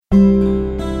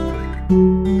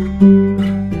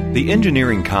The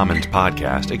Engineering Commons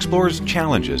podcast explores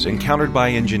challenges encountered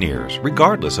by engineers,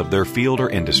 regardless of their field or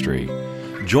industry.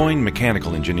 Join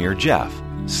mechanical engineer Jeff,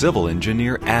 civil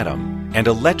engineer Adam, and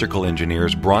electrical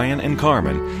engineers Brian and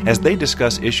Carmen as they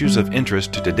discuss issues of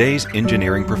interest to today's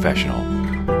engineering professional.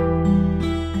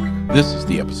 This is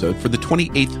the episode for the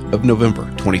 28th of November,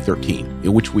 2013,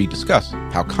 in which we discuss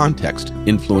how context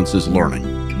influences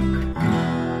learning.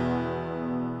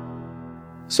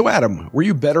 So, Adam, were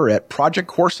you better at project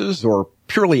courses or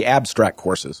purely abstract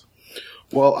courses?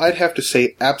 Well, I'd have to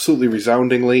say absolutely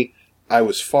resoundingly, I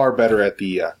was far better at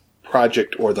the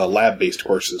project or the lab-based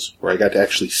courses where I got to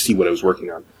actually see what I was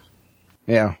working on.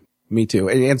 Yeah, me too.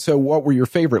 And so what were your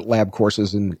favorite lab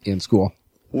courses in school?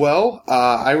 Well,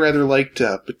 I rather liked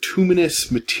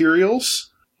bituminous materials,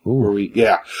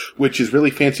 which is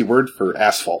really fancy word for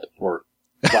asphalt or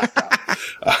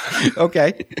blacktop.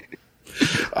 Okay,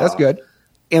 that's good.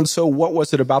 And so what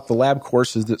was it about the lab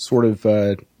courses that sort of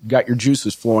got your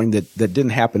juices flowing that didn't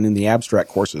happen in the abstract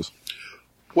courses?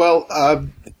 Well,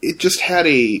 it just had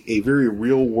a very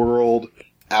real-world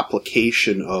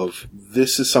application of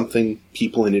this is something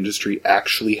people in industry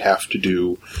actually have to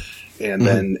do. And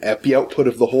then at the output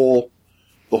of the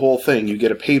whole thing, you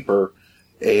get a paper,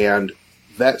 and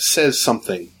that says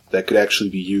something that could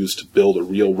actually be used to build a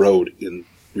real road in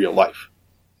real life.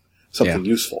 Something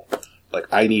useful. Like,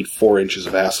 I need 4 inches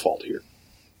of asphalt here.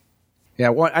 Yeah,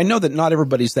 well, I know that not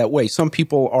everybody's that way. Some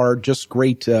people are just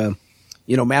great,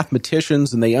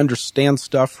 mathematicians, and they understand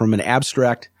stuff from an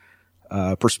abstract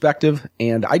perspective.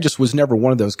 And I just was never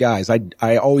one of those guys.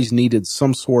 I always needed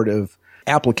some sort of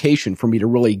application for me to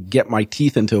really get my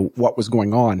teeth into what was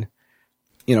going on.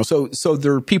 So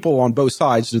there are people on both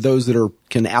sides. There are those that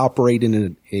can operate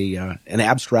in an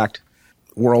abstract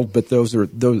world, but there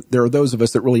are those of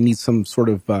us that really need some sort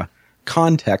of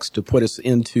context to put us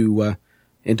into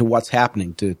what's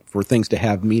happening for things to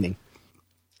have meaning.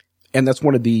 And that's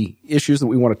one of the issues that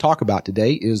we want to talk about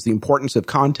today is the importance of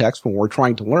context when we're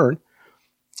trying to learn.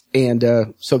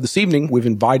 And so this evening we've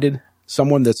invited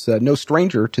someone that's no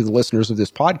stranger to the listeners of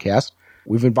this podcast.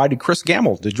 We've invited Chris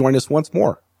Gamble to join us once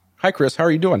more. Hi, Chris. How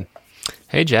are you doing?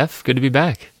 Hey, Jeff. Good to be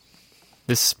back.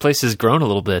 This place has grown a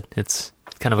little bit. It's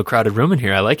kind of a crowded room in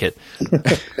here. I like it.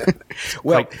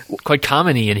 Well, quite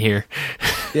common-y in here.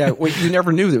 Yeah, well, you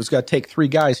never knew that it was going to take 3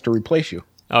 guys to replace you.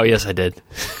 Oh, yes, I did.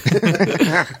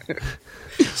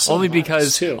 only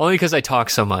because I talk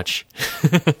so much.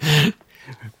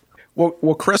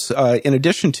 Well, Chris, in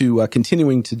addition to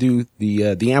continuing to do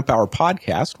the Amp Hour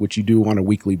podcast, which you do on a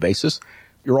weekly basis,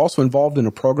 you're also involved in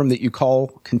a program that you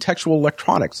call Contextual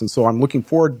Electronics. And so I'm looking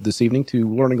forward this evening to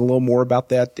learning a little more about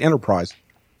that enterprise.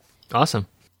 Awesome.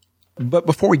 But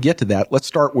before we get to that, let's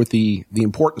start with the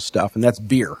important stuff, and that's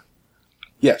beer.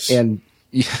 Yes. And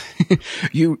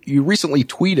you recently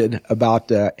tweeted about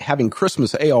having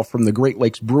Christmas ale from the Great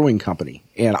Lakes Brewing Company.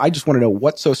 And I just want to know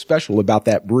what's so special about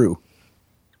that brew.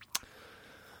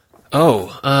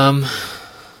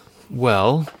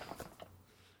 Well,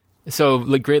 so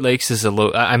Great Lakes is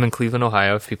I'm in Cleveland,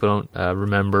 Ohio, if people don't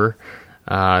remember.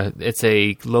 It's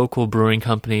a local brewing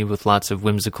company with lots of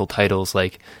whimsical titles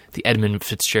like the Edmund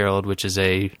Fitzgerald, which is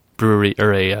a brewery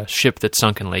or a ship that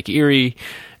sunk in Lake Erie,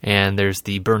 and there's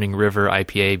the Burning River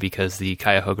IPA because the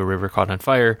Cuyahoga River caught on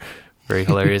fire, very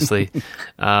hilariously.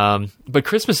 But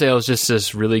Christmas ale is just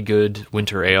this really good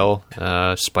winter ale,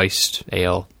 spiced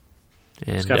ale.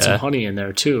 And, it's got some honey in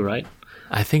there too, right?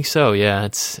 I think so. Yeah,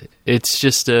 it's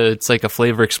just it's like a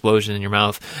flavor explosion in your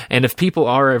mouth. And if people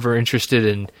are ever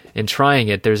interested in trying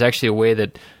it, there's actually a way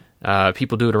that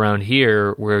people do it around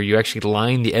here, where you actually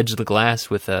line the edge of the glass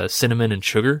with cinnamon and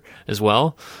sugar as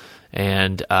well,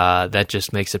 and that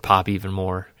just makes it pop even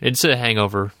more. It's a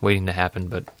hangover waiting to happen,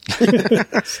 but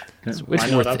it's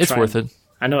worth it.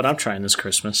 I know what I'm trying this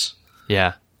Christmas.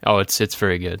 Yeah. Oh, it's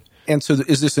very good. And so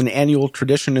is this an annual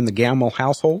tradition in the Gamble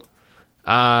household?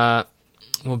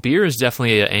 Well, beer is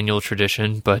definitely an annual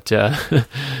tradition, but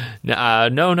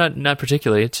no, not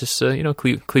particularly. It's just a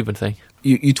Cleveland thing.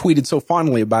 You tweeted so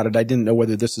fondly about it. I didn't know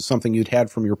whether this is something you'd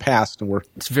had from your past.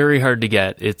 It's very hard to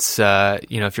get. It's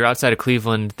if you're outside of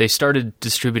Cleveland, they started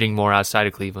distributing more outside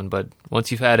of Cleveland, but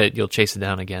once you've had it, you'll chase it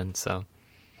down again. So.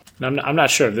 I'm not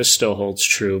sure if this still holds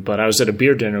true, but I was at a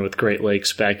beer dinner with Great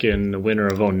Lakes back in the winter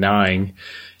of 2009,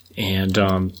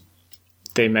 and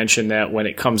they mentioned that when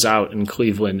it comes out in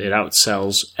Cleveland, it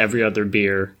outsells every other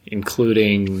beer,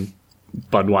 including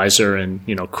Budweiser and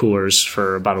Coors,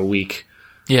 for about a week.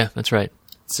 Yeah, that's right.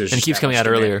 And it keeps coming out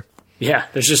earlier. Yeah,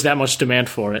 there's just that much demand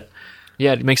for it.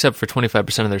 Yeah, it makes up for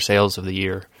 25% of their sales of the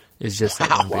year. Is just that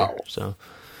one beer. So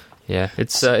Yeah,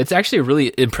 it's actually a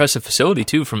really impressive facility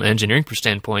too from an engineering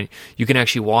standpoint. You can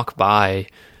actually walk by.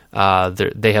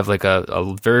 They have like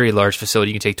a very large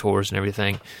facility. You can take tours and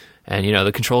everything, and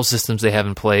the control systems they have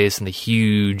in place and the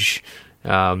huge,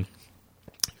 what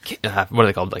are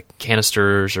they called, like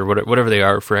canisters or whatever they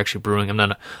are for actually brewing. I'm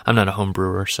not a home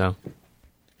brewer, so.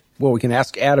 Well, we can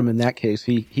ask Adam in that case.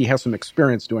 He has some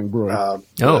experience doing brewing.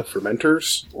 The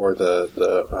fermenters or the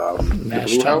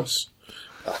brew house.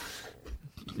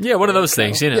 Yeah, one of those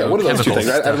things, Yeah, one of those two things.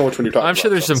 I don't know which one you're talking about. I'm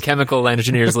sure there's some chemical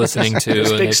engineers listening to, and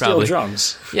big they steel probably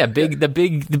drums. Yeah, the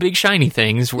big shiny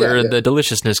things where the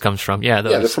deliciousness comes from. Yeah,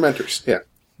 those. Yeah, the fermenters.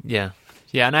 Yeah,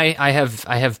 and I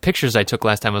have pictures I took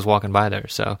last time I was walking by there.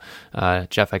 So,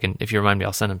 Jeff, if you remind me,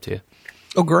 I'll send them to you.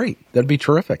 Oh, great! That'd be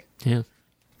terrific. Yeah,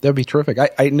 that'd be terrific.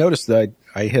 I noticed that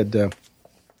I had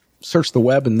searched the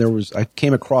web, and I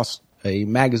came across a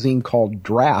magazine called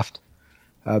Draft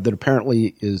that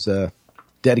apparently is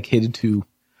dedicated to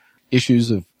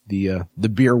issues of the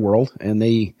beer world, and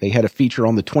they had a feature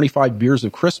on the 25 beers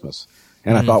of Christmas.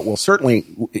 And I thought, well, certainly,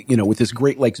 with this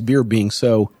Great Lakes beer being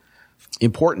so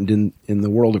important in the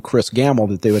world of Chris Gamble,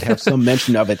 that they would have some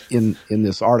mention of it in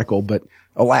this article. But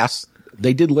alas,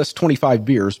 they did list 25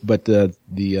 beers, but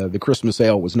the Christmas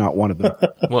ale was not one of them.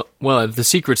 Well, if the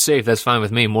secret's safe, that's fine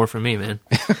with me. More for me, man.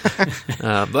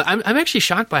 But I'm actually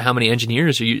shocked by how many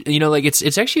engineers are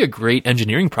it's actually a great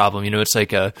engineering problem. It's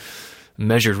like a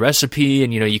measured recipe,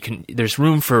 and there's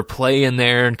room for play in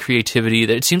there and creativity.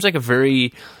 It seems like a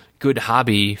very good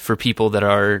hobby for people that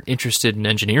are interested in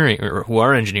engineering or who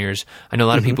are engineers. I know a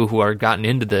lot of people who are gotten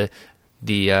into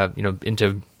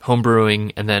into home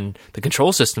brewing and then the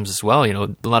control systems as well.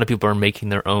 A lot of people are making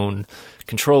their own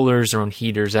controllers, their own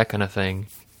heaters, that kind of thing,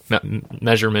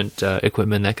 measurement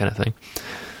equipment, that kind of thing.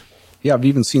 Yeah, I've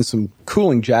even seen some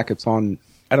cooling jackets on,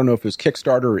 I don't know if it was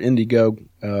Kickstarter or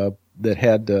Indiegogo, that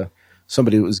had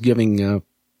somebody that was giving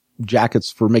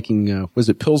jackets for making, was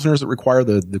it Pilsners that require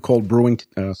the cold brewing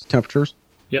temperatures?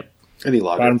 Yep. Any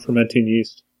lager. Bottom fermenting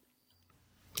yeast.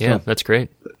 Yeah, that's great.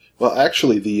 Well,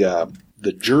 actually, the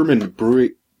German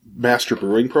master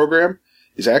brewing program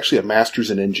is actually a master's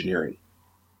in engineering.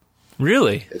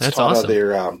 Really? It's That's taught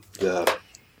awesome. out the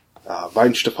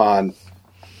Weinstefan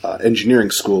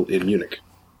engineering school in Munich.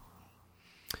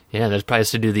 Yeah, that probably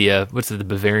has to do the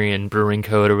Bavarian Brewing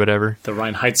Code or whatever. The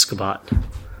Reinheitsgebot.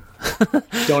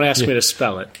 Don't ask me to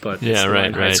spell it, but Yeah, it's the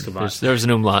right. Reinheitsgebot. There's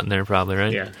an umlaut in there probably,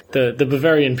 right? Yeah, the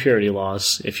Bavarian purity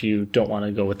laws, if you don't want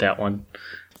to go with that one.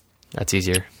 That's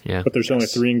easier, yeah. But there's only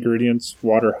 3 ingredients: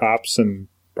 water, hops, and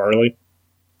barley.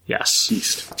 Yes.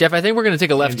 Yeast. Jeff, I think we're going to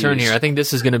take a left turn here. I think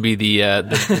this is going to be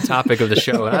the topic of the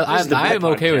show. I am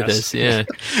okay with this, yeah.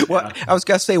 Well, I was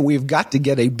going to say, we've got to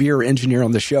get a beer engineer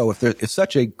on the show. If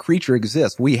such a creature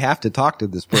exists, we have to talk to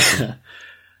this person.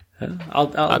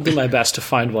 I'll do my best to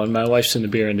find one. My wife's in the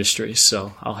beer industry,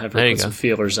 so I'll have her There you put go. some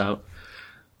feelers out.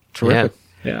 Terrific.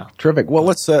 Yeah. Terrific. Well,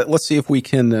 let's see if we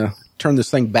can turn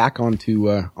this thing back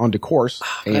onto course.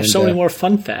 I have so many more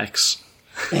fun facts.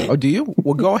 Oh, do you?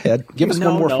 Well, go ahead. Give us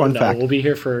one more fun fact. We'll be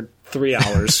here for 3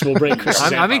 hours. We'll break Chris's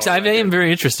I am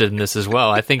very interested in this as well.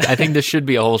 I think this should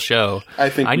be a whole show.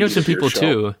 I know some people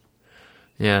too.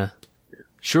 Yeah.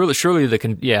 Surely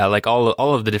like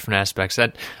all of the different aspects.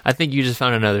 That I think you just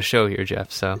found another show here,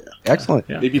 Jeff. So excellent.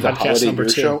 Yeah. Maybe the Podcast holiday number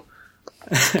beer 2. show.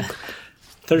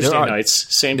 Thursday There are-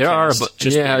 nights, same there cast, are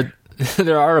just beer.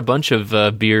 there are a bunch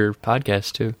of beer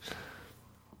podcasts too.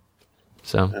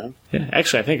 So Yeah,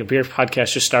 actually, I think a beer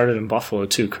podcast just started in Buffalo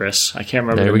too, Chris. I can't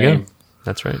remember there the we name. go.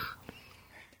 That's right.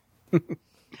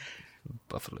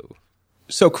 Buffalo.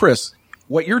 So, Chris,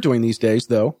 what you're doing these days,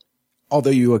 though, although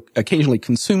you occasionally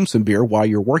consume some beer while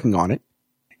you're working on it,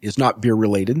 is not beer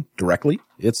related directly.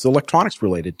 It's electronics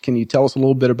related. Can you tell us a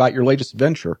little bit about your latest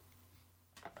venture?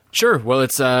 Sure. Well,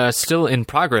 it's still in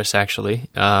progress, actually.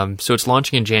 So it's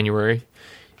launching in January.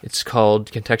 It's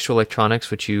called Contextual Electronics,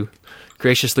 which you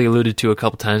graciously alluded to a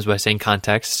couple times by saying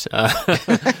context.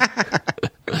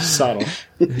 Subtle.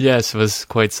 Yes, it was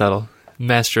quite subtle.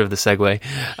 Master of the segue.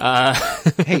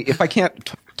 Hey, if I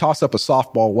can't toss up a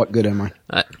softball, what good am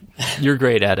I? You're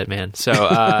great at it, man. So,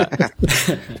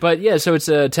 but yeah, so it's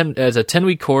a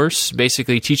 10-week course,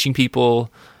 basically teaching people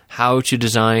how to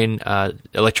design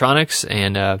electronics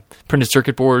and printed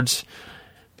circuit boards.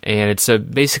 And it's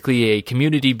basically a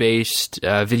community-based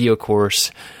video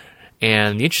course.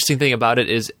 And the interesting thing about it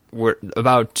is we're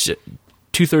about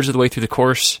 2/3 of the way through the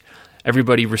course,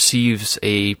 everybody receives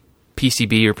a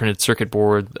PCB or printed circuit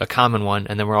board, a common one,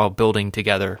 and then we're all building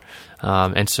together.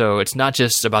 And so it's not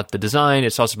just about the design,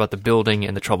 it's also about the building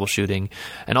and the troubleshooting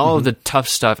and all of the tough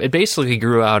stuff. It basically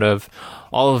grew out of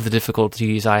all of the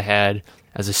difficulties I had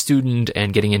as a student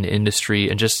and getting into industry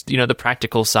and just, the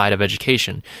practical side of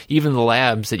education. Even the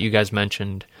labs that you guys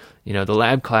mentioned, the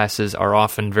lab classes are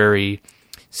often very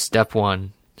step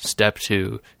 1, step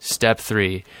 2, step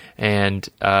 3. And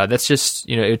that's just,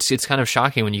 it's kind of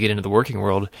shocking when you get into the working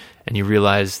world and you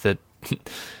realize that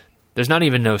there's not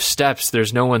even no steps.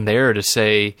 There's no one there to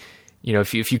say,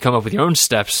 if you come up with your own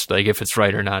steps, like if it's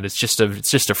right or not. It's just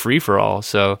a free for all.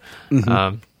 So,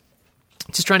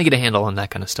 just trying to get a handle on that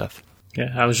kind of stuff.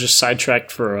 Yeah, I was just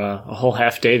sidetracked for a whole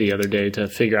half day the other day to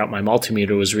figure out my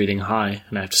multimeter was reading high,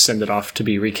 and I have to send it off to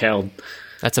be recaled.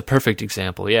 That's a perfect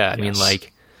example. Yeah, I mean,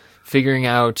 like figuring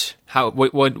out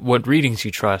what readings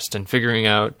you trust, and figuring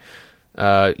out,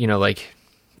 like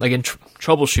in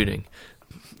troubleshooting,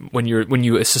 when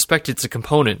you suspect it's a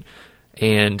component,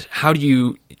 and how do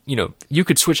you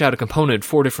could switch out a component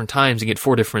 4 different times and get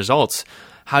 4 different results.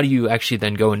 How do you actually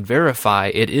then go and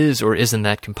verify it is or isn't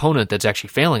that component that's actually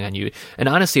failing on you? And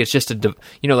honestly, it's just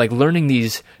like learning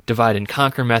these divide and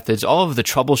conquer methods, all of the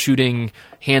troubleshooting,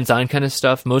 hands-on kind of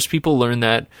stuff. Most people learn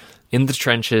that in the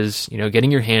trenches,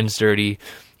 getting your hands dirty.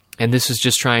 And this is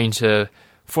just trying to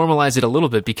formalize it a little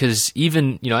bit, because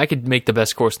even, I could make the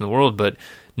best course in the world, but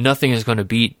nothing is going to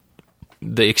beat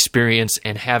the experience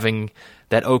and having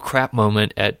that oh crap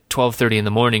moment at 12:30 in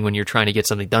the morning when you're trying to get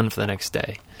something done for the next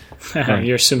day.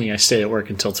 You're assuming I stay at work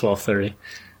until 12:30.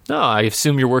 No, I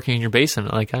assume you're working in your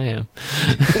basement like I am.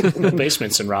 The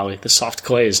basement's in Raleigh. The soft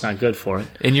clay is not good for it.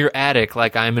 In your attic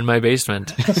like I'm in my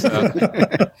basement. So.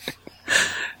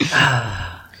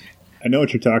 I know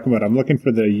what you're talking about. I'm looking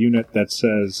for the unit that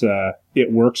says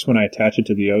it works when I attach it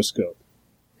to the oscilloscope.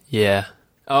 Yeah.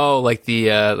 Oh, like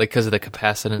the because of the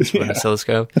capacitance for an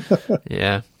oscilloscope.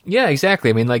 Yeah. Yeah,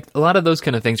 exactly. I mean, like a lot of those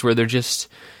kind of things where they're just,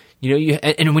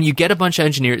 and when you get a bunch of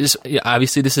engineers,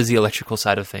 obviously this is the electrical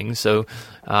side of things. So,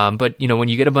 but when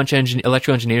you get a bunch of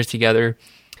electrical engineers together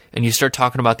and you start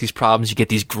talking about these problems, you get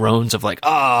these groans of like, oh,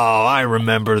 I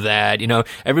remember that.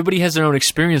 Everybody has their own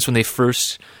experience when they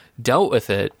first dealt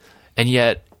with it, and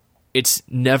yet it's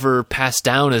never passed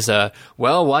down as a,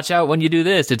 well, watch out when you do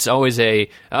this. It's always a,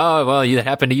 oh, well, that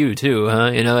happened to you too,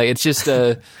 huh? It's just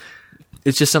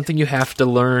it's just something you have to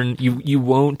learn. You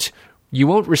won't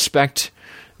respect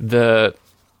the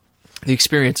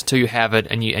experience until you have it,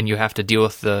 and you have to deal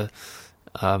with the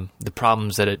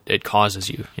problems that it causes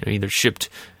you. Either shipped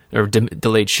or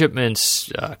delayed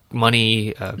shipments,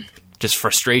 money, just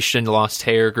frustration, lost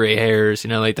hair, gray hairs,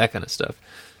 like that kind of stuff.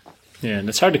 Yeah, and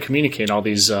it's hard to communicate all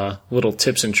these little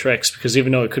tips and tricks, because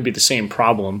even though it could be the same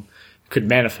problem, it could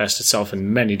manifest itself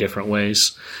in many different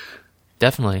ways.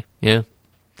 Definitely, yeah.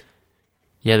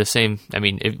 Yeah, the same. I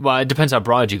mean, it depends how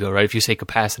broad you go, right? If you say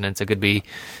capacitance, it could be,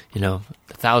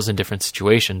 1,000 different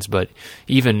situations. But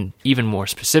even more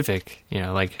specific,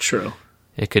 like true,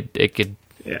 it could.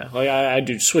 Yeah, like I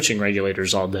do switching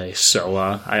regulators all day, so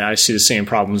I see the same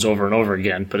problems over and over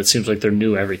again. But it seems like they're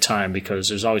new every time, because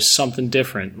there's always something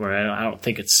different where I don't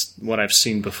think it's what I've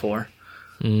seen before.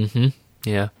 Mm-hmm.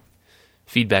 Yeah.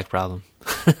 Feedback problem.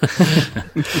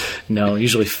 No,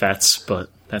 usually FETs,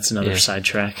 but that's another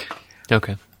sidetrack.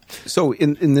 Okay. So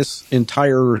in this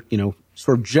entire,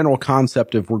 sort of general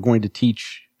concept of we're going to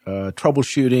teach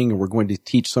troubleshooting, and we're going to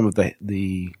teach some of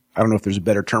the I don't know if there's a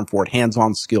better term for it,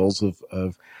 hands-on skills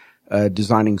of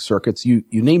designing circuits. You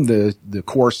named the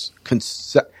course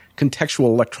contextual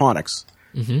electronics.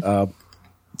 Mm-hmm.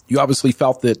 You obviously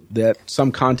felt that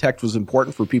some context was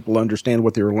important for people to understand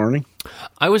what they were learning.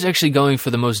 I was actually going for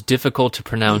the most difficult to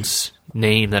pronounce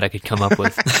name that I could come up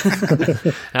with.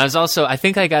 And I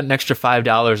think I got an extra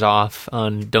 $5 off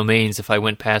on domains if I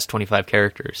went past 25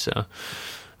 characters. So,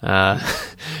 no,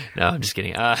 I'm just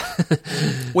kidding.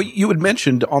 Well, you had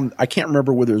mentioned I can't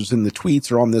remember whether it was in the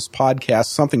tweets or on this podcast,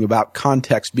 something about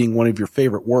context being one of your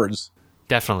favorite words.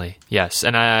 Definitely, yes.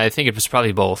 And I think it was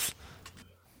probably both.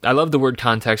 I love the word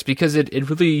context because it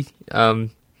really,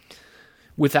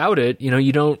 without it,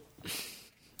 you don't,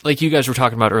 like you guys were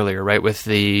talking about earlier, right? With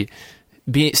sitting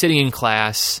in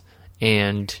class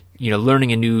and,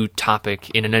 learning a new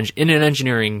topic in an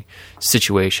engineering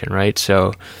situation, right?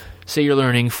 So say you're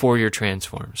learning Fourier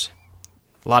transforms.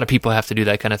 A lot of people have to do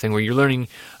that kind of thing where you're learning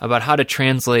about how to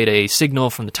translate a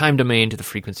signal from the time domain to the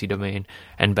frequency domain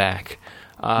and back.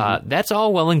 That's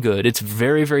all well and good. It's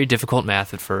very, very difficult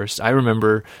math at first. I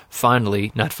remember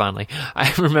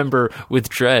I remember with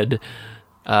dread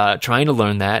trying to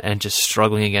learn that and just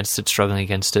struggling against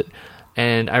it.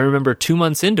 And I remember 2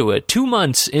 months into it,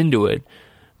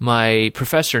 my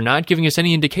professor not giving us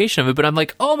any indication of it, but I'm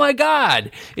like, oh my God,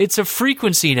 it's a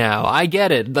frequency now. I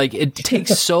get it. Like, it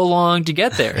takes so long to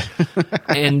get there.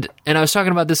 And I was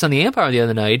talking about this on the Amp Hour the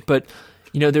other night, but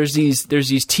there's these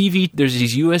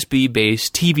USB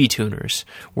based TV tuners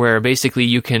where basically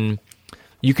you can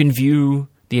view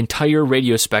the entire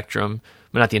radio spectrum,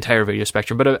 well, not the entire radio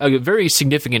spectrum, but a very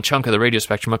significant chunk of the radio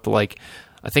spectrum up to like,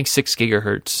 I think 6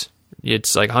 gigahertz.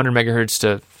 It's like 100 megahertz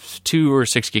to 2 or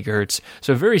 6 gigahertz.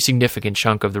 So a very significant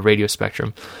chunk of the radio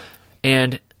spectrum.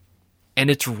 And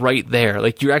it's right there.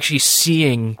 Like, you're actually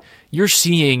seeing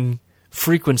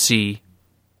frequency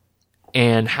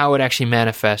and how it actually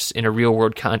manifests in a real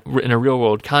world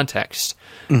context.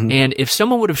 Mm-hmm. And if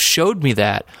someone would have showed me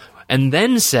that and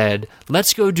then said,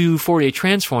 let's go do Fourier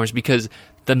transforms because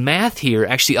the math here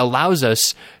actually allows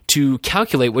us to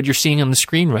calculate what you're seeing on the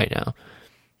screen right now,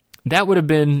 that would have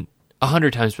been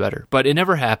 100 times better. But it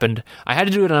never happened. I had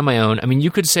to do it on my own. I mean, you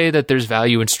could say that there's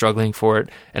value in struggling for it,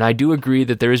 and I do agree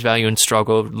that there is value in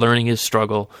struggle. Learning is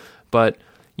struggle. But,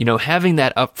 having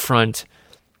that upfront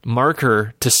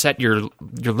marker to set your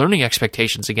learning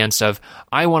expectations against of,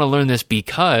 I want to learn this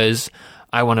because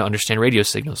I want to understand radio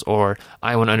signals, or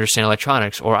I want to understand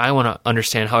electronics, or I want to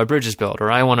understand how a bridge is built,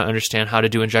 or I want to understand how to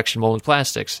do injection molded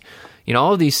plastics.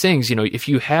 All of these things, if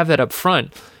you have that up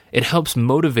front, it helps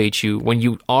motivate you when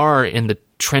you are in the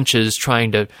trenches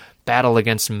trying to battle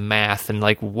against math and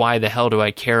like, why the hell do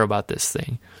I care about this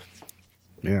thing?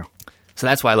 Yeah. So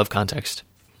that's why I love context.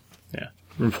 Yeah.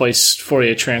 Replace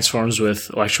Fourier transforms with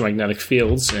electromagnetic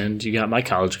fields, and you got my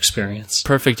college experience.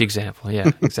 Perfect example.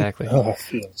 Yeah, exactly.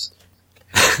 Fields.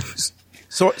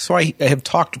 So I have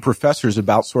talked to professors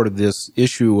about sort of this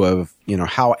issue of,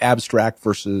 how abstract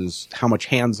versus how much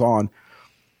hands-on.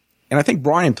 And I think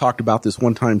Brian talked about this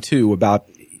one time too, about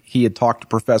he had talked to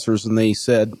professors and they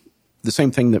said the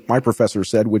same thing that my professor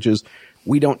said, which is,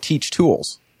 we don't teach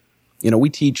tools. We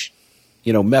teach,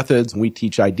 methods and we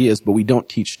teach ideas, but we don't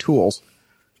teach tools.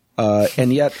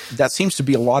 And yet that seems to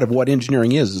be a lot of what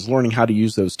engineering is learning how to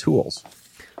use those tools.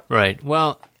 Right.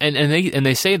 Well, and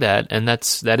they say that, and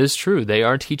that is true. They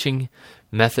are teaching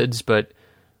methods, but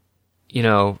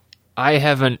I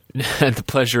haven't had the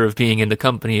pleasure of being in the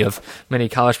company of many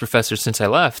college professors since I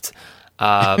left.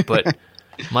 But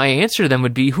my answer to them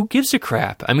would be, who gives a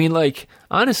crap? I mean, like,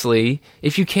 honestly,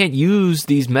 if you can't use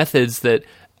these methods that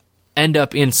end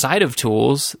up inside of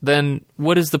tools, then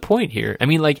what is the point here? I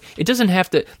mean, like, it doesn't have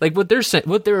to, like, what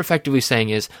they're effectively saying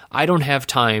is, I don't have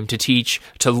time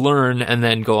to learn and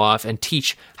then go off and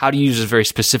teach how to use a very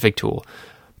specific tool.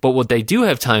 But what they do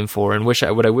have time for, and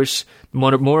what I wish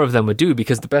more of them would do,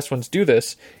 because the best ones do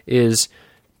this, is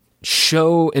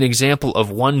show an example of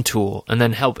one tool and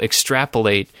then help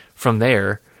extrapolate from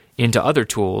there into other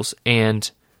tools,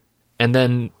 and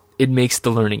then it makes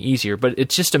the learning easier. But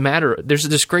it's just a matter. There's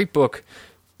this great book,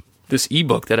 this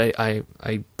ebook that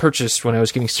I purchased when I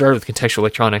was getting started with contextual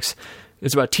electronics.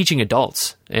 It's about teaching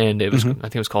adults, and it was I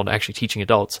think it was called actually Teaching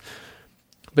Adults.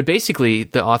 But basically,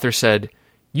 the author said,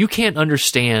 you can't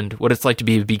understand what it's like to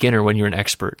be a beginner when you're an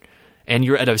expert, and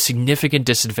you're at a significant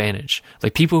disadvantage.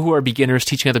 Like, people who are beginners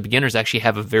teaching other beginners actually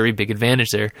have a very big advantage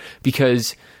there,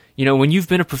 because, when you've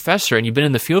been a professor and you've been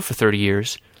in the field for 30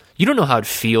 years, you don't know how it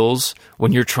feels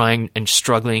when you're trying and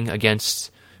struggling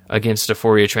against a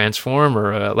Fourier transform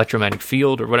or an electromagnetic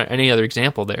field or any other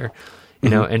example there,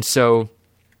 and so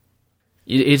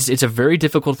it's a very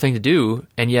difficult thing to do,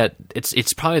 and yet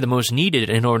it's probably the most needed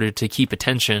in order to keep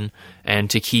attention and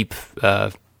to keep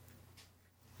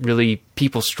really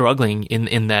people struggling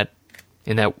in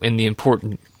the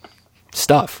important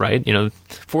stuff, right?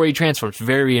 Fourier transforms,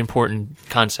 very important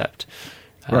concept.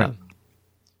 Right.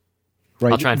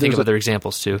 Right. I'll try and think of other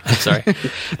examples too. Sorry.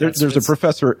 There's a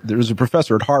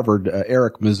professor at Harvard,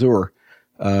 Eric Mazur,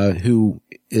 who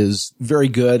is very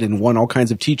good and won all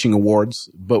kinds of teaching awards,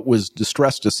 but was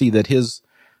distressed to see that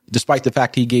despite the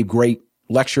fact he gave great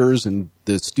lectures and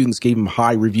the students gave him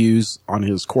high reviews on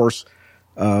his course,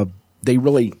 they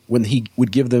really, when he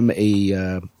would give them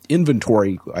a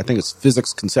inventory, I think it's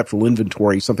physics conceptual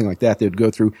inventory, something like that, they'd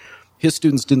go through, his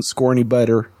students didn't score any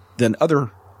better than other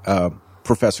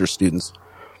professor students.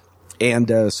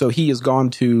 And so he has gone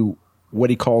to what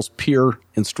he calls peer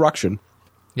instruction.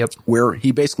 Yep. Where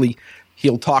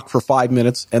he'll talk for 5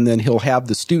 minutes and then he'll have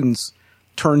the students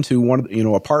turn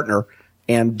to a partner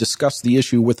and discuss the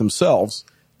issue with themselves,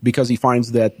 because he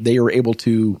finds that they are able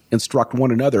to instruct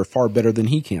one another far better than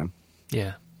he can.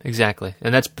 Yeah, exactly.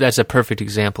 And that's a perfect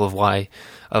example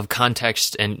of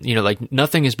context, and, like,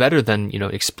 nothing is better than,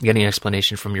 getting an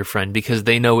explanation from your friend, because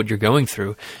they know what you're going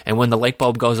through. And when the light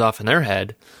bulb goes off in their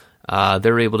head,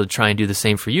 they're able to try and do the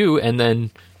same for you. And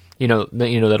then,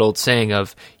 that old saying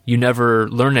of you never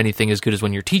learn anything as good as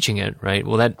when you're teaching it, right?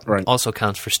 Well, that also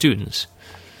counts for students.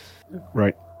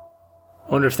 Right.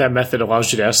 I wonder if that method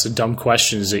allows you to ask the dumb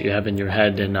questions that you have in your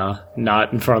head and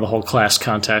not in front of the whole class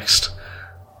context.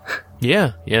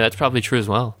 Yeah, that's probably true as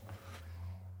well.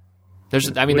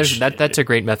 That's a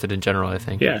great method in general, I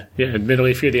think. Yeah.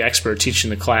 Admittedly, if you're the expert teaching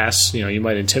the class, you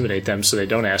might intimidate them so they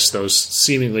don't ask those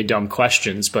seemingly dumb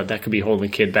questions, but that could be holding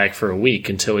the kid back for a week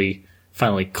until he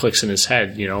finally clicks in his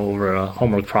head, over a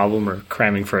homework problem or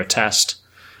cramming for a test.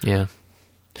 Yeah.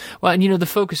 Well, and the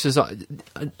focus is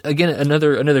again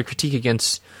another critique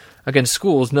against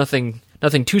schools. Nothing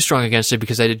too strong against it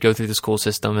because I did go through the school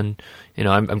system, and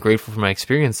I'm grateful for my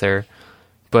experience there.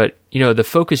 But the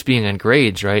focus being on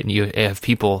grades, right? And you have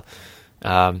people.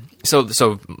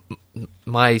 So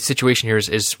my situation here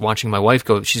is watching my wife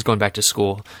go. She's going back to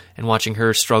school and watching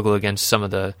her struggle against some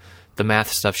of the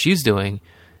math stuff she's doing,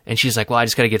 and she's like, "Well, I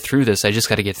just got to get through this. I just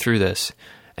got to get through this."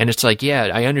 And it's like, yeah,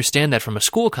 I understand that from a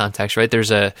school context, right? There's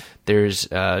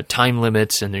time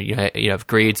limits, and you have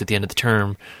grades at the end of the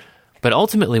term. But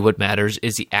ultimately, what matters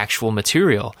is the actual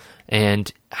material,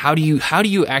 and how do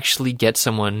you actually get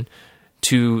someone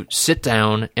to sit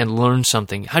down and learn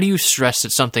something? How do you stress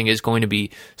that something is going to be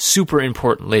super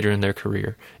important later in their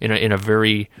career in a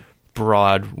very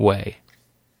broad way?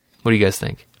 What do you guys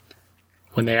think?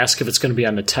 When they ask if it's going to be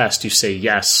on the test, you say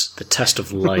yes, the test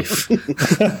of life.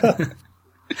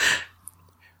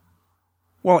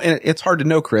 Well, and it's hard to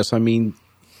know, Chris. I mean,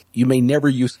 you may never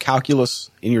use calculus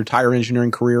in your entire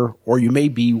engineering career, or you may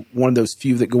be one of those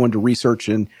few that go into research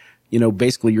and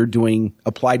basically you're doing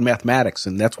applied mathematics,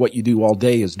 and that's what you do all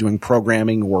day is doing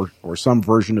programming or some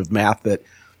version of math that,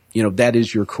 that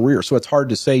is your career. So it's hard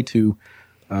to say to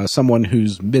someone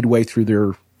who's midway through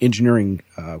their engineering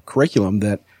curriculum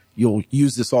that you'll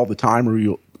use this all the time or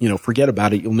you'll forget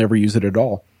about it. You'll never use it at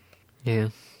all. Yeah.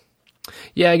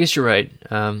 Yeah, I guess you're right.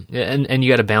 And you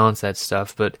got to balance that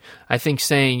stuff. But I think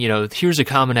saying, here's a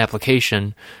common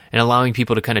application and allowing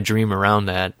people to kind of dream around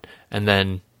that, and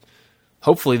then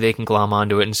hopefully they can glom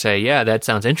onto it and say, yeah, that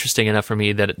sounds interesting enough for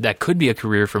me that could be a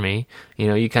career for me.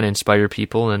 You kind of inspire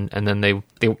people, and then they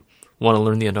want to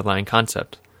learn the underlying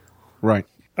concept. Right.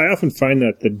 I often find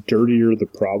that the dirtier the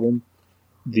problem,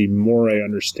 the more I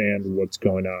understand what's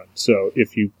going on. So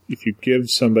if you give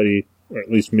somebody, or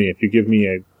at least me, if you give me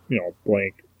a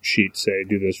blank sheet, say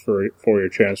do this for Fourier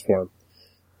transform,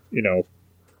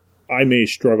 I may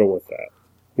struggle with that.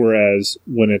 Whereas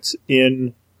when it's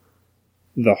in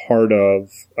the heart of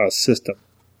a system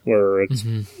where it's,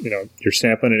 you're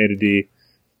sampling an A to D,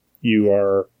 you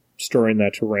are storing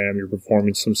that to RAM, you're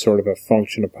performing some sort of a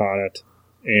function upon it,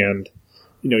 and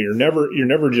you're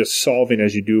never just solving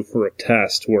as you do for a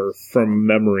test where from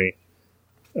memory,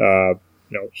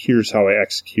 here's how I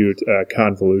execute a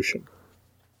convolution.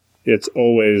 It's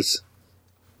always,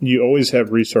 you always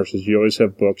have resources, you always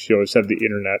have books, you always have the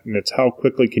internet, and it's how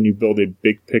quickly can you build a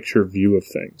big picture view of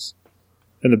things.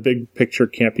 And the big picture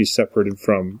can't be separated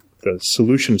from the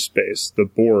solution space, the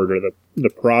board, or the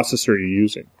processor you're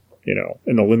using,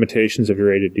 and the limitations of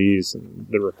your A to Ds and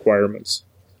the requirements.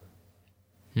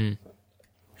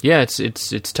 Yeah,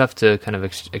 it's tough to kind of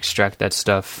extract that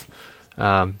stuff.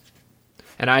 And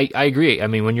I agree. I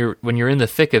mean, when you're in the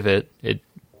thick of it,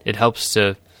 it helps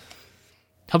to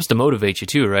motivate you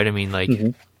too, right? I mean, like,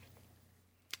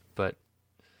 but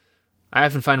I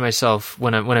often find myself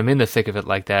when I'm in the thick of it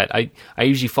like that, I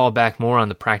usually fall back more on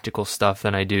the practical stuff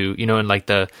than I do, and like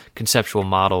the conceptual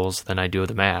models than I do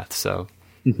the math. So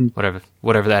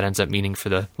whatever that ends up meaning for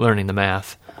the learning the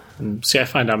math. See, I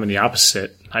find I'm in the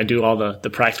opposite. I do all the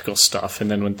practical stuff,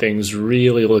 and then when things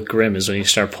really look grim is when you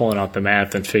start pulling out the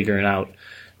math and figuring out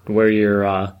where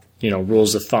your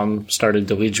rules of thumb started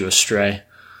to lead you astray.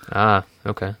 Ah,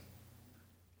 okay.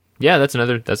 Yeah, that's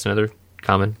another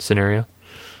common scenario.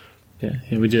 Yeah,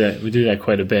 we do that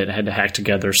quite a bit. I had to hack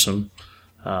together some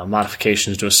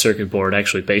modifications to a circuit board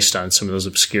actually based on some of those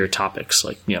obscure topics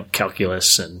like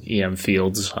calculus and EM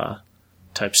fields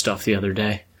type stuff the other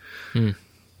day.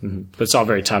 But it's all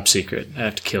very top secret. I'd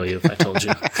have to kill you if I told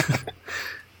you.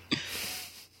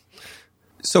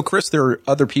 So, Chris, there are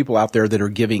other people out there that are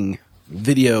giving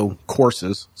video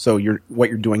courses. So what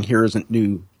you're doing here isn't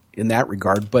new in that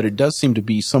regard, but it does seem to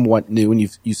be somewhat new, and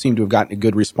you seem to have gotten a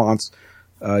good response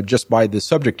just by the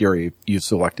subject area you've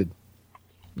selected.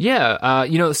 Yeah,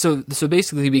 so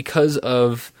basically because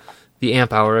of the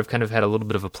AMP Hour, I've kind of had a little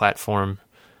bit of a platform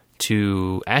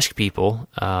to ask people.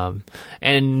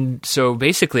 And so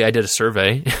basically I did a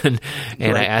survey and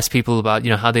right. I asked people about,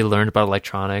 how they learned about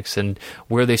electronics and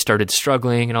where they started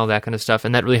struggling and all that kind of stuff.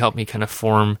 And that really helped me kind of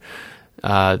form,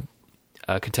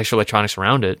 contextual electronics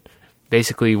around it.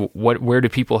 Basically, where do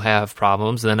people have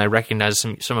problems? And then I recognized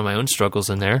some of my own struggles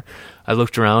in there. I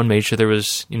looked around, made sure there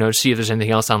was, to see if there's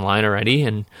anything else online already,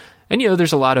 and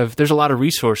there's a lot of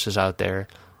resources out there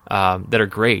that are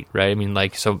great, right? I mean,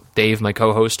 like, so Dave, my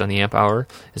co-host on the Amp Hour,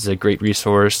 is a great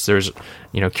resource. There's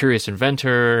Curious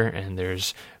Inventor, and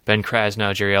there's Ben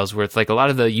Krasnow, Jerry Ellsworth, like a lot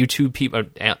of the YouTube people,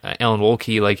 Alan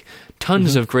Wolke, like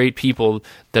tons of great people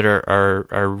that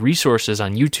are resources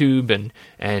on YouTube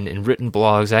and in written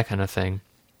blogs, that kind of thing.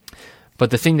 But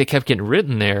the thing that kept getting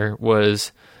written there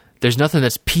was there's nothing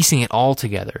that's piecing it all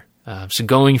together. So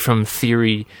going from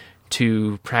theory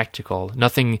to practical,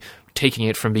 nothing taking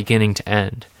it from beginning to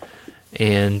end.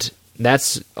 And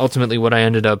that's ultimately what I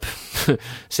ended up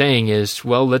saying is,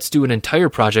 well, let's do an entire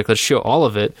project. Let's show all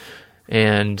of it.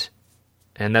 And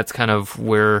that's kind of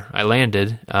where I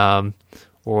landed,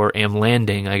 or am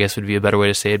landing, I guess would be a better way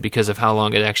to say it, because of how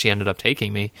long it actually ended up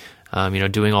taking me,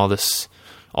 doing all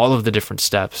of the different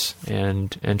steps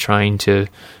and trying to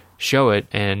show it.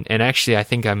 And actually, I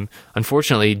think I'm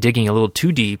unfortunately digging a little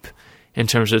too deep in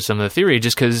terms of some of the theory,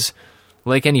 just because,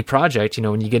 like any project,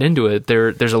 when you get into it,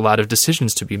 there's a lot of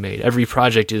decisions to be made. Every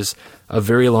project is a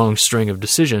very long string of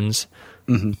decisions,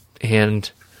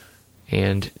 and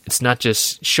it's not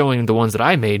just showing the ones that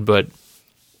I made, but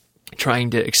trying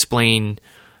to explain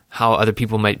how other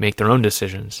people might make their own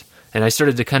decisions. And I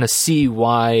started to kind of see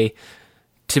why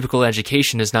typical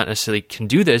education is not necessarily can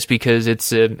do this, because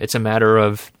it's a matter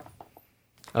of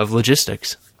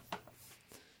logistics.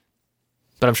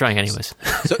 But I'm trying anyways.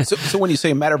 So when you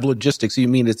say a matter of logistics, you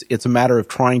mean it's a matter of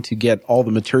trying to get all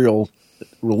the material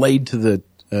relayed to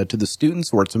the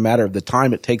students, or it's a matter of the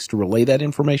time it takes to relay that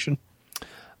information?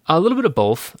 A little bit of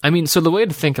both. I mean, so the way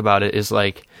to think about it is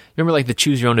like, remember like the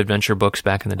Choose Your Own Adventure books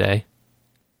back in the day?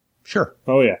 Sure.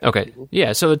 Oh yeah. Okay.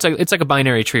 Yeah. So it's like a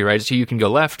binary tree, right? So you can go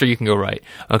left or you can go right.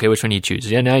 Okay. Which one do you choose?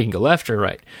 Yeah. Now you can go left or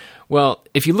right. Well,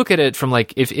 if you look at it from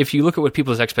like, if you look at what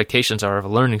people's expectations are of a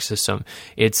learning system,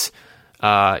 it's,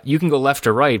 you can go left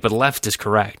or right, but left is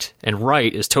correct and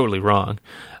right is totally wrong.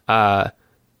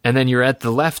 And then you're at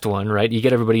the left one, right? You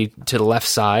get everybody to the left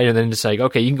side, and then it's like,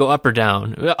 okay, you can go up or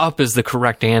down. Up is the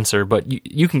correct answer, but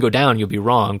you can go down, you'll be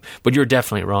wrong, but you're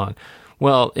definitely wrong.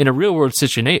 Well, in a real-world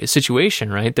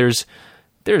situation, right, there's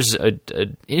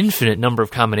an infinite number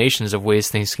of combinations of ways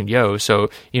things can go.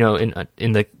 So,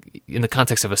 in the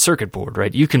context of a circuit board,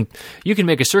 right, you can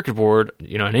make a circuit board,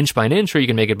 an inch by an inch, or you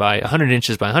can make it by 100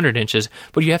 inches by 100 inches,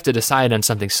 but you have to decide on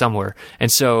something somewhere.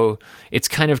 And so it's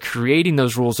kind of creating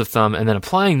those rules of thumb and then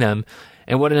applying them.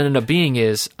 And what it ended up being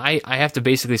is I have to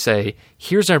basically say,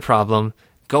 here's our problem,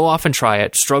 go off and try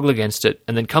it, struggle against it,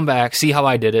 and then come back, see how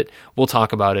I did it, we'll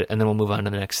talk about it, and then we'll move on to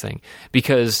the next thing.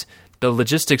 Because the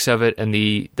logistics of it and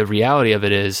the reality of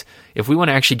it is, if we want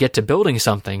to actually get to building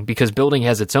something, because building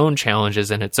has its own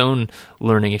challenges and its own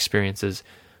learning experiences,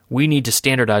 we need to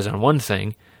standardize on one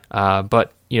thing,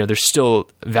 but there's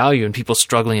still value in people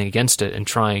struggling against it and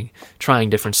trying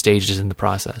different stages in the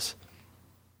process.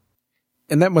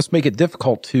 And that must make it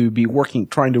difficult to be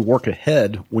trying to work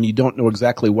ahead when you don't know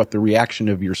exactly what the reaction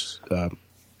of your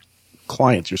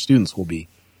clients, your students, will be.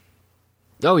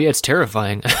 Oh yeah, it's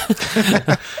terrifying.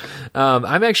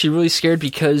 I'm actually really scared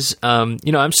because,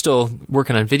 I'm still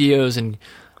working on videos, and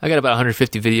I got about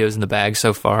 150 videos in the bag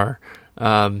so far.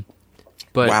 But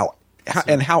wow.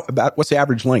 What's the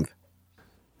average length?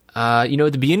 At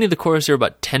the beginning of the course, they were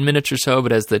about 10 minutes or so,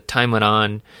 but as the time went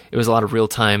on, it was a lot of real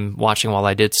time watching while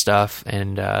I did stuff,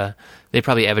 and they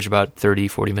probably average about 30,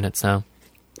 40 minutes now.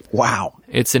 Wow.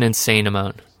 It's an insane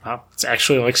amount. Wow. It's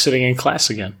actually like sitting in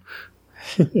class again.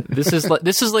 This is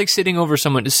like sitting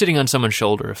on someone's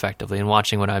shoulder effectively and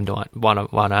watching what I'm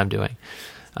doing.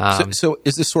 So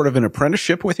is this sort of an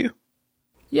apprenticeship with you?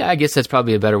 Yeah, I guess that's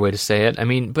probably a better way to say it. I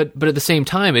mean, but at the same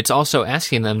time, it's also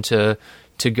asking them to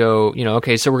go,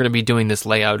 okay, so we're going to be doing this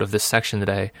layout of this section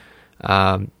today.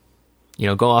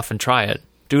 Go off and try it,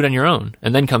 do it on your own,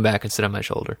 and then come back and sit on my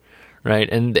shoulder, right?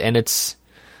 And it's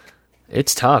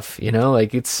tough,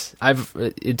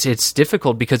 it's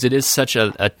difficult because it is such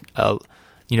a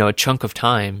chunk of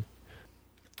time.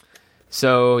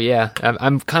 So yeah,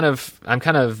 I'm kind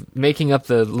of making up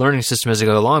the learning system as I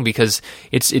go along, because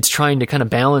it's trying to kind of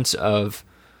balance of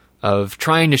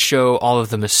trying to show all of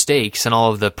the mistakes and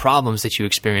all of the problems that you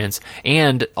experience,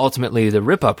 and ultimately the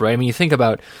rip up, right? I mean, you think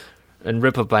about, and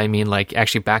rip up, I mean like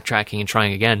actually backtracking and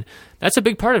trying again. That's a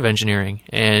big part of engineering,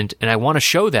 and I want to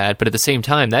show that, but at the same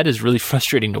time, that is really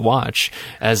frustrating to watch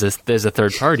as a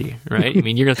third party, right? I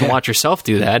mean, you're going to have to watch yourself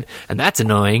do that, and that's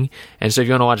annoying. And so if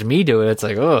you want to watch me do it, it's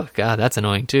like, oh god, that's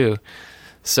annoying too.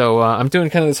 So I'm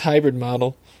doing kind of this hybrid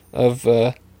model of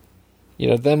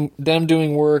them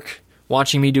doing work,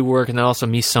 watching me do work, and then also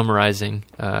me summarizing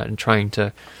and trying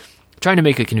to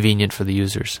make it convenient for the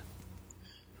users.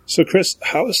 So, Chris,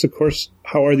 how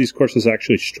are these courses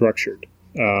actually structured?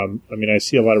 I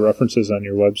see a lot of references on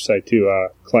your website to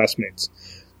Classmates.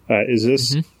 Is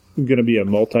this going to be a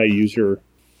multi-user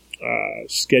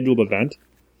scheduled event?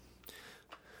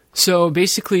 So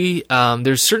basically,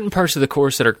 there's certain parts of the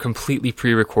course that are completely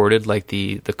pre-recorded, like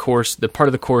the part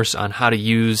of the course on how to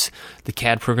use the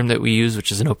CAD program that we use,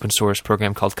 which is an open source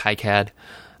program called KiCad.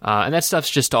 And that stuff's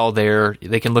just all there.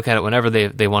 They can look at it whenever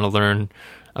they want to learn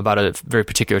about a very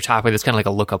particular topic. It's kind of like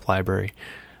a lookup library.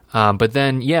 But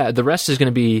then, the rest is going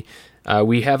to be,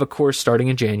 we have a course starting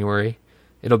in January.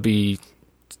 It'll be,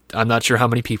 I'm not sure how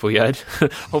many people yet.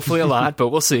 Hopefully a lot, but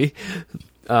we'll see.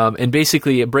 And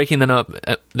basically breaking them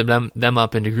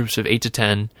up into groups of 8 to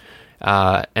 10,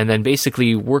 and then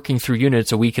basically working through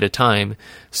units a week at a time.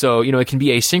 So, it can be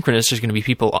asynchronous. There's going to be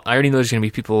people, I already know there's going to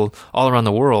be people all around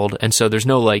the world, and so there's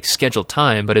no scheduled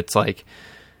time, but it's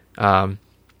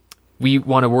we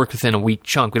want to work within a week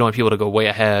chunk. We don't want people to go way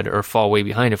ahead or fall way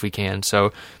behind if we can.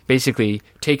 So basically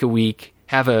take a week,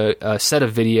 have a set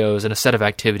of videos and a set of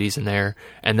activities in there,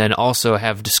 and then also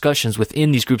have discussions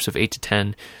within these groups of 8 to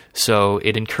 10. So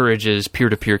it encourages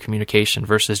peer-to-peer communication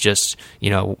versus just,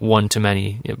 one to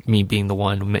many, me being the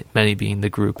one, many being the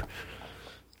group.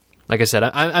 Like I said,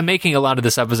 I'm making a lot of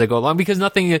this up as I go along because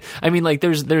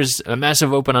there's a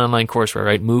massive open online courseware,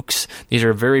 right? MOOCs, these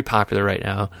are very popular right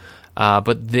now.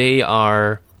 But they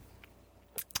are,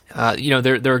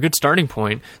 they're a good starting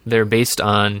point. They're based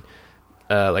on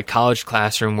college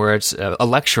classroom where it's a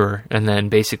lecturer, and then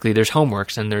basically there's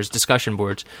homeworks and there's discussion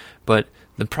boards. But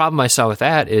the problem I saw with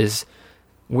that is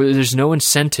there's no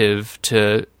incentive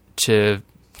to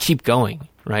keep going,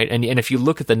 right? And if you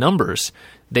look at the numbers,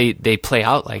 they play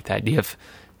out like that. You have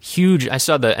huge. I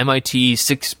saw the MIT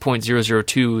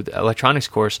 6.002 electronics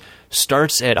course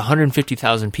starts at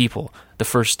 150,000 people the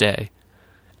first day,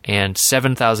 and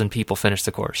 7,000 people finished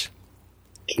the course.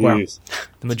 Jeez. Wow.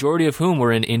 The majority of whom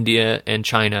were in India and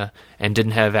China and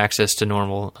didn't have access to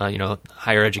normal,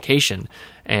 higher education,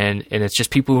 and it's just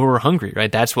people who were hungry,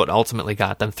 right? That's what ultimately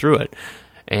got them through it,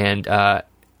 and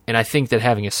I think that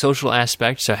having a social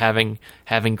aspect, so having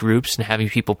groups and having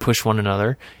people push one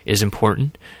another is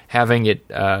important. Having it,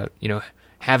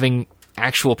 having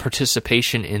actual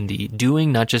participation in the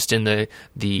doing, not just in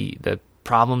the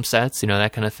problem sets,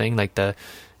 that kind of thing, like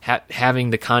having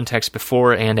the context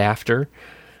before and after.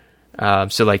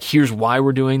 So here's why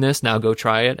we're doing this. Now go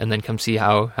try it, and then come see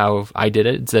how I did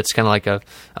it. So that's kind of like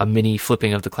a mini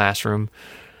flipping of the classroom,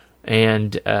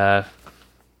 and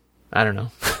I don't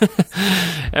know.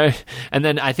 And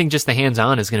then I think just the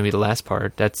hands-on is going to be the last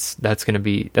part. That's going to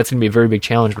be a very big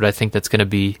challenge. But I think that's going to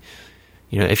be,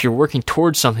 if you're working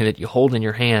towards something that you hold in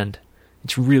your hand,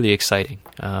 it's really exciting.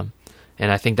 And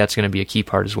I think that's going to be a key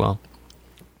part as well.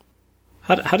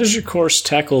 How does your course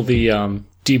tackle the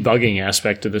debugging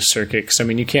aspect of the circuit? Because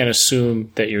you can't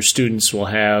assume that your students will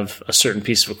have a certain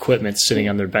piece of equipment sitting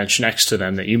on their bench next to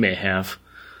them that you may have.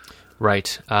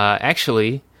 Right.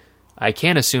 Actually, I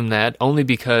can't assume that only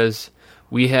because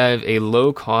we have a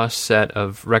low-cost set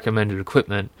of recommended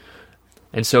equipment.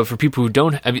 And so for people who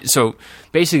don't... so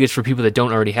basically it's for people that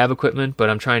don't already have equipment, but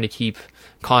I'm trying to keep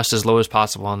cost as low as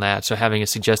possible on that. So having a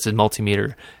suggested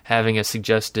multimeter, having a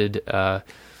suggested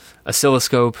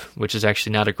oscilloscope, which is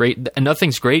actually not a great...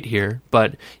 Nothing's great here,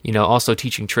 but also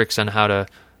teaching tricks on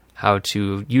how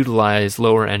to utilize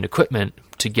lower-end equipment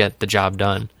to get the job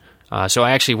done. So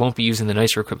I actually won't be using the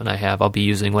nicer equipment I have. I'll be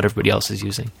using what everybody else is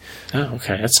using. Oh,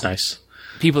 okay. That's nice.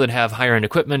 People that have higher end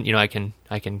equipment, I can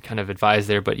kind of advise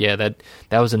there. But yeah,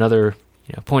 that was another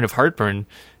point of heartburn,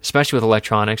 especially with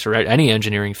electronics or any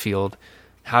engineering field.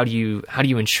 How do you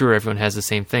ensure everyone has the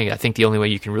same thing? I think the only way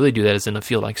you can really do that is in a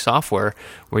field like software,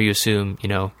 where you assume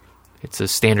it's a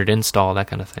standard install, that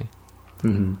kind of thing.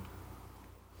 Mm-hmm.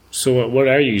 So what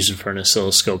are you using for an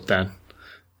oscilloscope then?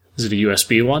 Is it a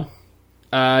USB one?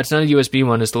 It's not a USB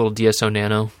one. It's the little DSO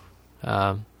Nano.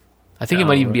 I think it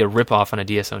might even be a ripoff on a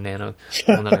DSO Nano,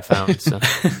 one that I found. So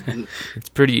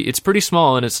it's pretty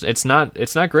small, and it's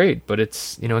not great, but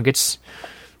it's it gets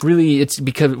really, it's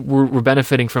because we're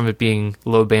benefiting from it being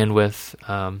low bandwidth.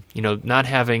 Not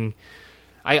having.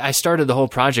 I started the whole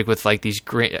project with these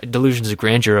delusions of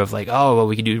grandeur of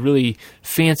we can do really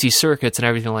fancy circuits and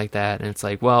everything like that, and it's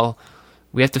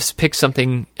we have to pick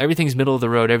something. Everything's middle of the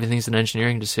road. Everything's an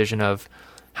engineering decision of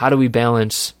how do we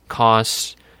balance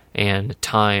costs and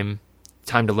time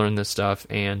to learn this stuff,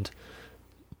 and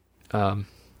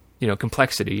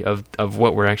complexity of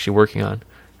what we're actually working on.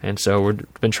 And so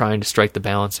we've been trying to strike the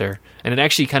balance there. And it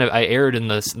actually I erred in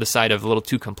the side of a little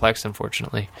too complex,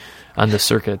 unfortunately, on the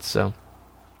circuits. So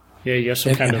yeah, you have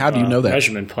some kind of how do you know that?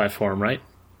 measurement platform, right?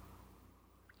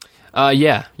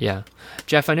 Yeah.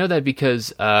 Jeff, I know that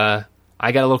because I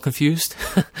got a little confused.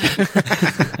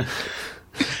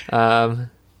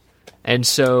 And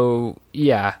so,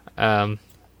 yeah. And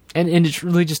it's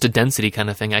really just a density kind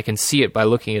of thing. I can see it by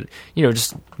looking at,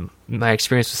 just my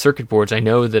experience with circuit boards. I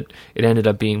know that it ended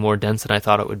up being more dense than I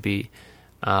thought it would be.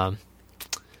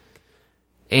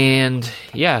 And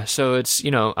yeah, so it's,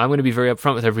 I'm going to be very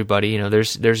upfront with everybody.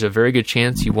 There's a very good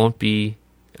chance you won't be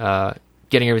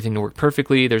getting everything to work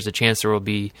perfectly. There's a chance there will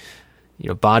be,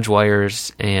 bodge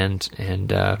wires and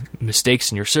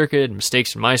mistakes in your circuit,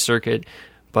 mistakes in my circuit,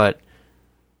 but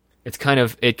it kind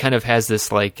of has this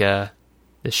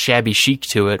this shabby chic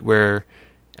to it where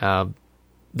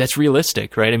that's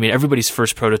realistic, right? I mean, everybody's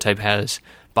first prototype has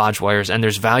bodge wires, and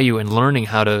there's value in learning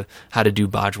how to do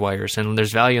bodge wires, and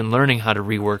there's value in learning how to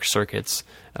rework circuits.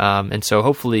 And so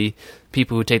hopefully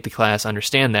people who take the class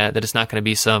understand that it's not going to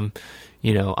be some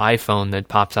iPhone that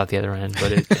pops out the other end,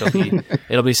 but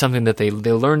it'll be something that they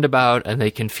learned about, and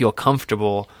they can feel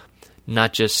comfortable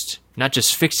not just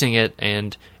fixing it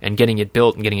and getting it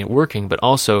built and getting it working, but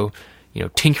also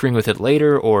tinkering with it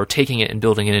later or taking it and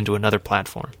building it into another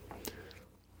platform.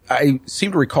 I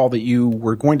seem to recall that you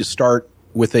were going to start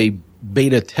with a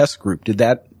beta test group. Did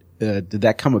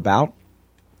that come about?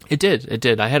 It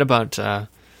did. I had about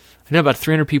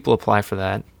 300 people apply for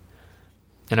that,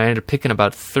 and I ended up picking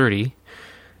about 30.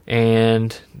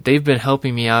 And they've been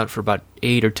helping me out for about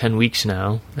 8 or 10 weeks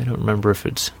now. I don't remember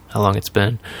how long it's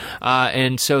been.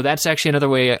 And so that's actually another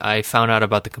way I found out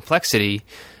about the complexity,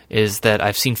 is that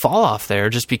I've seen fall off there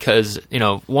just because,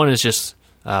 one is just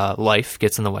life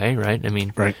gets in the way, right? I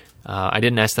mean, right. I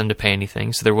didn't ask them to pay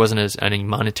anything, so there wasn't any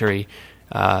monetary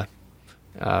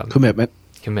commitment.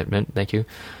 Thank you.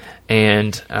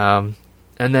 And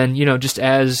then, just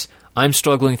as I'm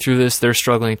struggling through this, they're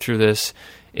struggling through this.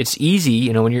 It's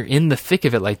easy, when you're in the thick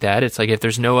of it like that. It's like if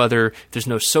there's no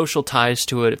social ties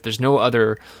to it, if there's no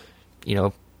other,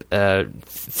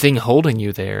 thing holding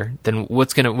you there, then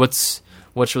what's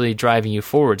really driving you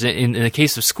forwards? In the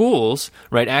case of schools,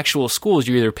 right? Actual schools,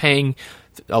 you're either paying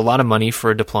a lot of money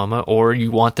for a diploma or you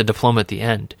want the diploma at the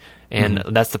end. And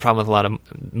that's the problem with a lot of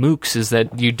MOOCs, is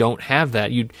that you don't have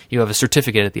that. You have a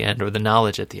certificate at the end or the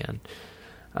knowledge at the end.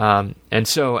 And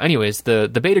so, anyways, the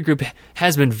beta group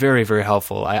has been very, very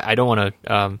helpful. I don't want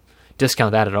to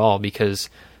discount that at all, because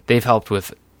they've helped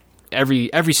with every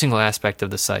single aspect of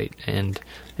the site, and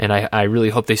I really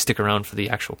hope they stick around for the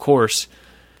actual course,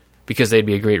 because they'd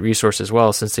be a great resource as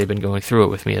well, since they've been going through it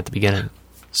with me at the beginning.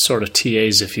 Sort of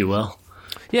TAs, if you will.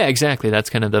 Yeah, exactly. That's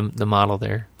kind of the model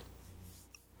there.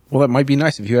 Well, that might be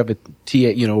nice if you have a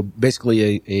TA,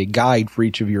 basically a guide for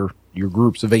each of your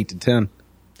groups of 8 to 10.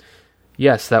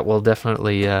 Yes, that will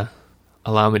definitely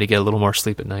allow me to get a little more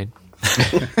sleep at night.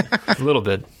 A little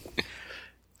bit.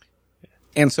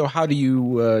 And so how do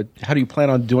you plan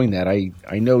on doing that? I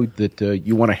know that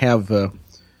you want to have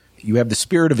you have the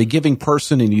spirit of a giving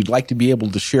person, and you'd like to be able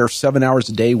to share 7 hours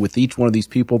a day with each one of these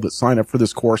people that sign up for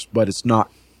this course, but it's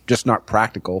not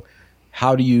practical.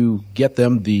 How do you get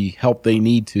them the help they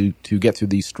need to get through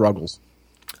these struggles?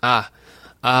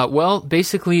 Well,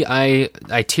 basically, I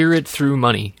tier it through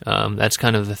money. That's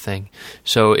kind of the thing.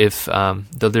 So if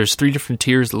there's 3 different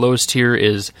tiers, the lowest tier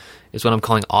is what I'm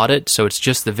calling audit. So it's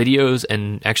just the videos,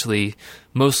 and actually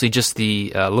mostly just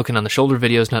the looking on the shoulder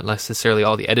videos, not necessarily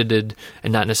all the edited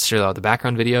and not necessarily all the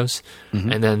background videos.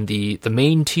 Mm-hmm. And then the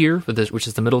main tier, which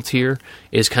is the middle tier,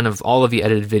 is kind of all of the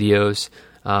edited videos,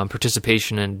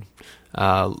 participation in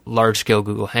large-scale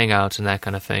Google Hangouts and that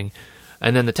kind of thing.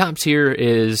 And then the top tier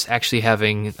is actually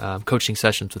having coaching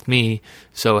sessions with me,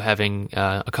 so having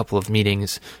a couple of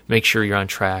meetings, make sure you're on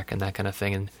track and that kind of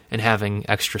thing, and having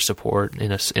extra support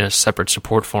in a separate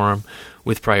support forum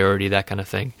with priority, that kind of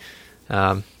thing.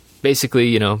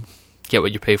 Basically, get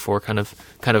what you pay for kind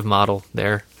of model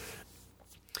there.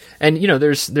 And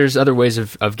there's other ways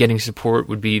of getting support,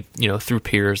 would be through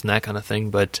peers and that kind of thing,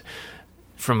 but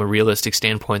from a realistic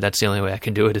standpoint, that's the only way I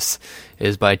can do it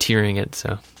is by tiering it.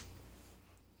 So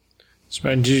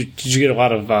did you get a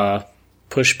lot of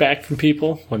pushback from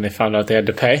people when they found out they had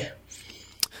to pay?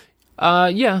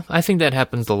 Yeah, I think that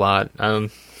happens a lot.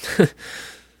 From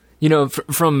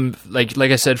like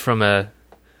I said, from a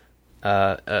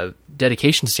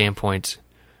dedication standpoint,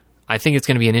 I think it's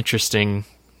going to be an interesting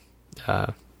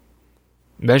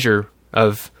measure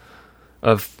of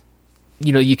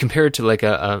you compare it to like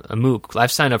a MOOC.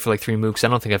 I've signed up for like 3 MOOCs. I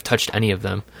don't think I've touched any of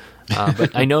them.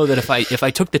 But I know that if I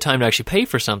took the time to actually pay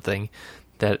for something,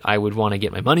 that I would want to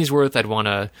get my money's worth. I'd want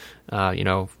to,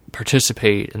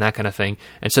 participate and that kind of thing.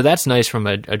 And so that's nice from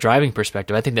a driving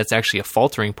perspective. I think that's actually a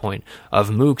faltering point of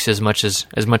MOOCs as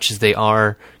much as they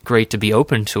are great to be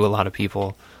open to a lot of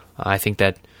people. I think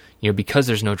that, because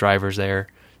there's no drivers there,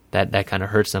 that kind of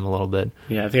hurts them a little bit.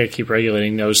 Yeah, I think I keep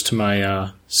regulating those to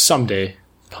my someday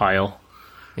pile.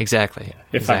 Exactly.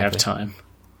 If I have time.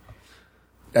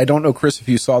 I don't know, Chris, if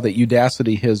you saw that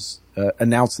Udacity has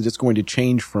announced that it's going to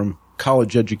change from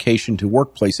college education to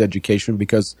workplace education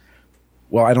because,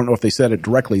 well, I don't know if they said it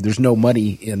directly. There's no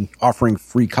money in offering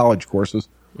free college courses.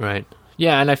 Right.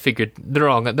 Yeah, and I figured they're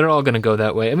all going to go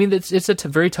that way. I mean, it's a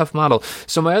very tough model.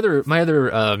 So my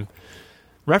other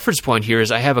reference point here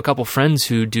is I have a couple friends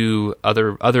who do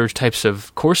other types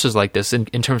of courses like this in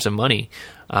terms of money.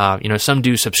 Some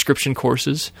do subscription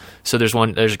courses. So there's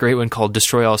a great one called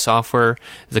Destroy All Software.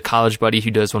 There's a college buddy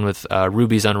who does one with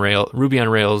Ruby on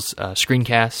Rails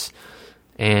screencasts.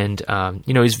 And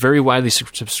he's very widely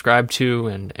subscribed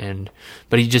to,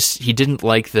 but he didn't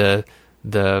like the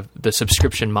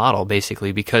subscription model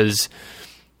basically because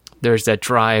there's that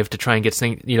drive to try and get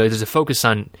things. There's a focus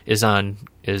on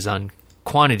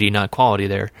quantity, not quality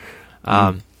there.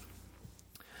 And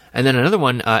then another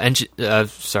one,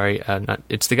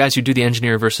 it's the guys who do the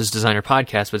Engineer versus Designer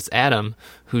podcast, but it's Adam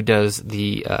who does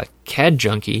the CAD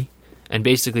Junkie. And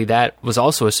basically that was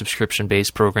also a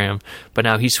subscription-based program, but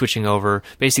now he's switching over.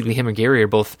 Basically, him and Gary are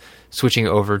both switching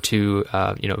over to,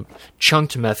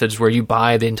 chunked methods where you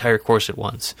buy the entire course at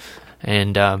once.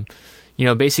 And,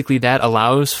 basically that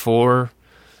allows for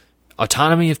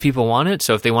autonomy if people want it.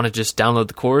 So if they want to just download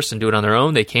the course and do it on their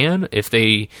own, they can. If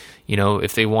they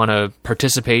want to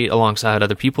participate alongside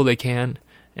other people, they can.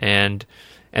 And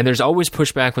there's always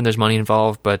pushback when there's money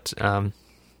involved, but,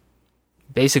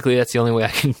 basically, that's the only way I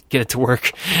can get it to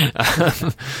work.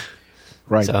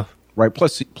 Right. So. Right.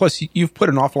 Plus, you've put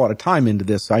an awful lot of time into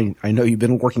this. I know you've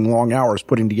been working long hours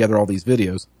putting together all these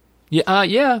videos.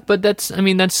 Yeah, but that's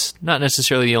not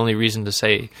necessarily the only reason to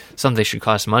say something should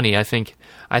cost money. I think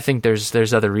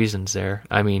there's other reasons there.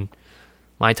 I mean,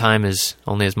 my time is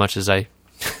only as much as I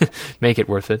make it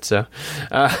worth it. So,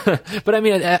 but I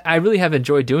mean, I really have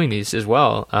enjoyed doing these as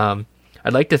well.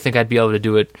 I'd like to think I'd be able to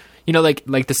do it.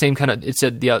 Like the same kind of, it's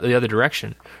the other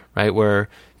direction, right? Where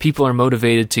people are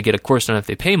motivated to get a course done if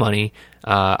they pay money.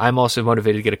 I'm also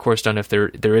motivated to get a course done if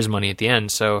there is money at the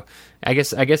end. So I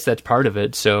guess that's part of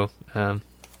it. So I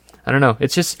don't know.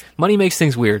 It's just money makes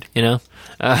things weird,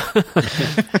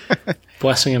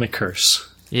 Blessing and a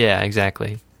curse. Yeah,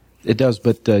 exactly. It does,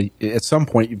 but at some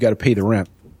point you've got to pay the rent.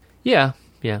 Yeah.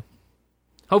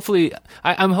 Hopefully,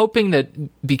 I'm hoping that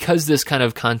because this kind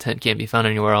of content can't be found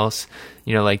anywhere else,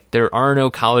 like there are no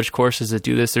college courses that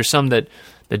do this. There's some that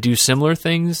do similar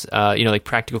things, like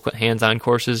practical hands-on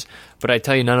courses. But I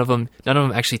tell you, none of them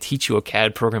actually teach you a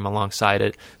CAD program alongside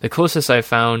it. The closest I've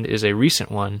found is a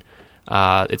recent one.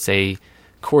 It's a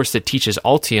course that teaches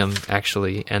Altium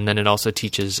actually, and then it also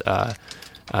teaches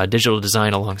digital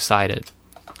design alongside it.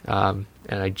 And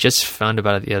I just found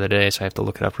about it the other day, so I have to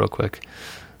look it up real quick.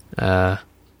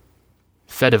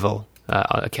 Fedival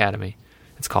Academy,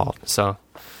 it's called. So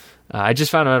I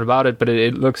just found out about it, but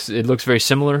it looks very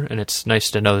similar, and it's nice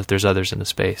to know that there's others in the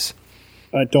space.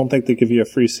 I don't think they give you a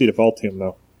free seat of Altium,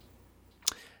 though.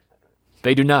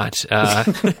 They do not.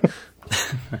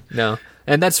 No,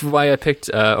 and that's why I picked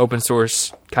open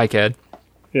source KiCad.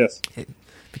 Yes,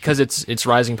 because it's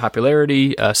rising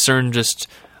popularity. CERN just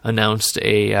announced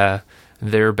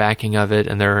their backing of it,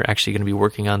 and they're actually going to be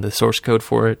working on the source code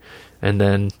for it, and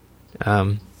then.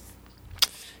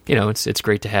 It's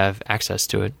great to have access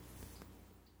to it.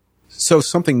 So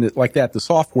something like that, the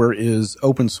software is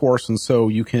open source, and so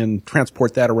you can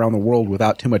transport that around the world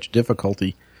without too much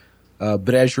difficulty.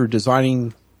 But as you're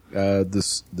designing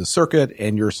the circuit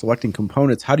and you're selecting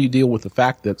components, how do you deal with the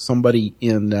fact that somebody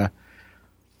in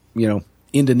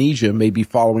Indonesia may be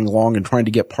following along and trying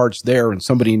to get parts there, and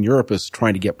somebody in Europe is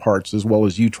trying to get parts, as well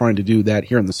as you trying to do that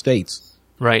here in the States?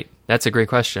 Right. That's a great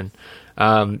question.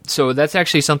 So that's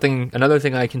actually another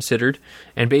thing I considered.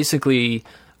 And basically,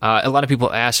 a lot of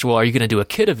people asked, well, are you going to do a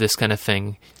kit of this kind of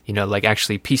thing? Like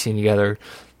actually piecing together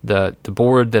the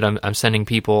board that I'm sending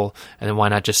people, and then why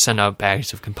not just send out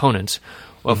bags of components?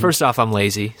 Well, first off, I'm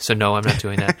lazy, so no, I'm not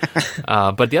doing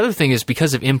that. But the other thing is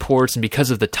because of imports and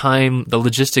because of the time, the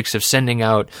logistics of sending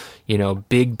out,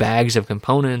 big bags of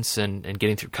components and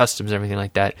getting through customs and everything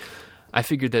like that, I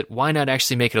figured that why not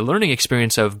actually make it a learning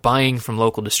experience of buying from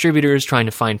local distributors, trying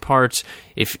to find parts.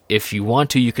 If you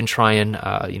want to, you can try and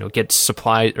get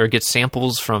supply or get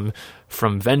samples from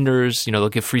from vendors. They'll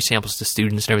give free samples to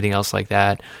students and everything else like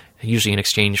that, usually in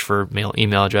exchange for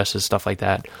email addresses, stuff like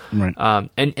that. Right.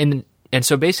 And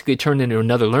so basically it turned into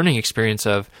another learning experience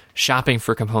of shopping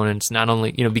for components, not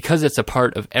only, because it's a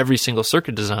part of every single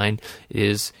circuit design,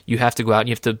 is you have to go out and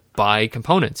you have to buy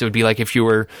components. It would be like if you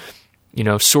were,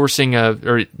 sourcing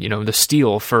the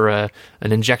steel for an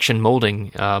injection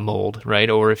molding mold, right?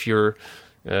 Or if you're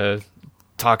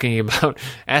talking about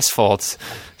asphalts,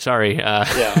 sorry.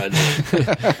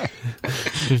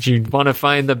 If you want to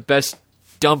find the best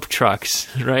dump trucks,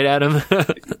 right, Adam?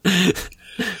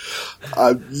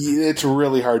 It's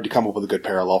really hard to come up with a good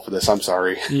parallel for this. I'm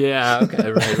sorry. Yeah.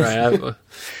 Okay. Right.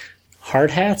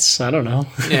 Hard hats? I don't know.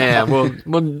 Yeah.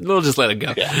 We'll just let it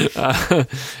go. Yeah.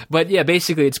 But yeah,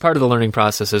 basically, it's part of the learning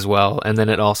process as well, and then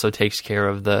it also takes care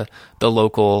of the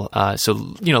local,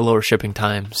 lower shipping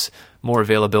times, more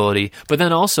availability. But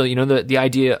then also, the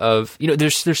idea of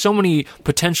there's so many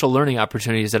potential learning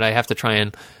opportunities that I have to try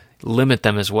and limit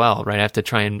them as well, right? I have to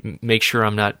try and make sure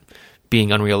I'm not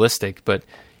being unrealistic, but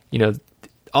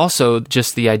also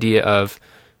just the idea of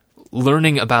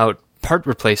learning about part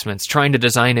replacements, trying to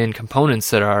design in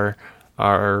components that are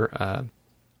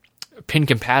pin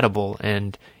compatible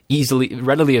and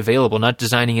readily available, not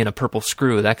designing in a purple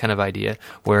screw, that kind of idea,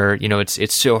 where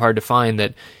it's so hard to find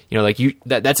that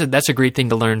that's a great thing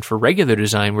to learn for regular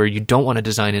design, where you don't want to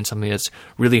design in something that's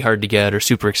really hard to get or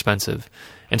super expensive.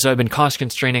 And so I've been cost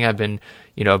constraining, I've been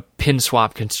pin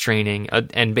swap constraining,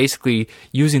 and basically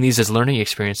using these as learning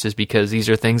experiences, because these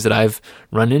are things that I've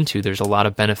run into. There's a lot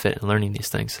of benefit in learning these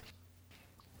things.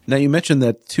 Now, you mentioned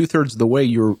that 2/3 of the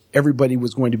way everybody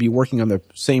was going to be working on the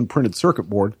same printed circuit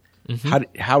board.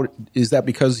 Mm-hmm. How is that?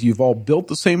 Because you've all built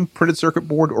the same printed circuit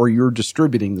board, or you're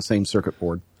distributing the same circuit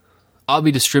board? I'll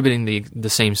be distributing the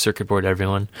same circuit board to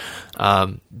everyone.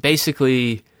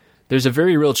 Basically, there's a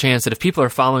very real chance that if people are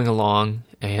following along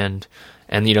and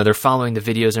they're following the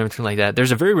videos and everything like that,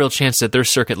 there's a very real chance that their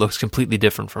circuit looks completely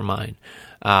different from mine.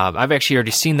 I've actually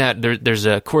already seen that. There's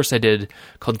a course I did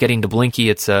called Getting to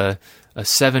Blinky. It's a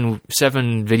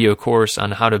 7 video course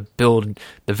on how to build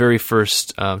the very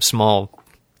first small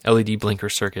LED blinker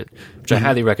circuit, which I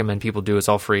highly recommend people do. It's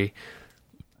all free.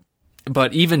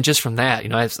 But even just from that,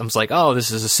 I was like, oh,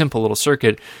 this is a simple little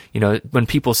circuit. When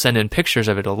people send in pictures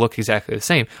of it, it'll look exactly the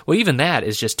same. Well, even that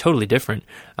is just totally different.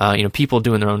 People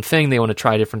doing their own thing, they want to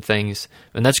try different things,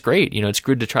 and that's great. It's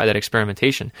good to try that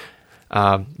experimentation.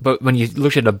 But when you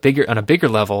look at on a bigger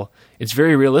level, it's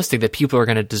very realistic that people are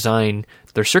going to design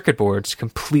their circuit boards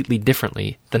completely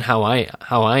differently than how I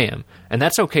am, and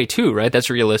that's okay too, right?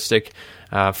 That's realistic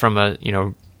from a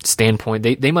standpoint.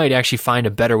 They might actually find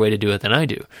a better way to do it than I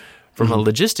do. From a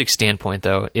logistics standpoint,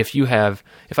 though, if I have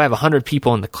 100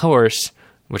 people in the course,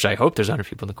 which I hope there's 100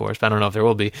 people in the course, but I don't know if there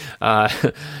will be.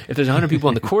 If there's 100 people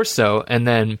in the course, though, and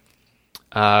then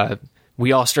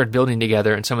we all start building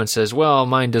together, and someone says, well,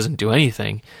 mine doesn't do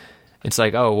anything. It's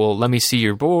like, oh, well, let me see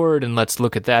your board, and let's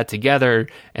look at that together.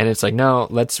 And it's like, no,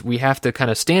 we have to kind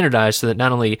of standardize so that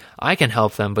not only I can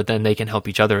help them, but then they can help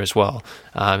each other as well.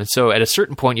 And so at a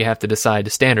certain point, you have to decide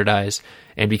to standardize.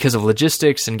 And because of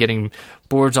logistics and getting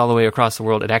boards all the way across the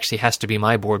world, it actually has to be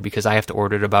my board, because I have to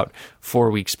order it about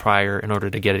 4 weeks prior in order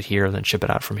to get it here and then ship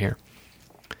it out from here.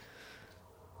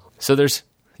 So there's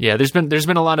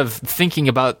been a lot of thinking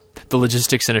about the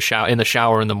logistics in the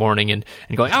shower in the morning and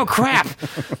going, oh crap,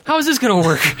 how is this going to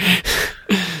work?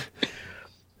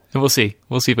 And we'll see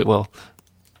if it will.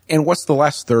 And what's the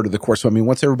last third of the course? So,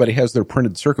 once everybody has their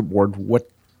printed circuit board,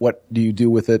 what do you do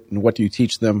with it, and what do you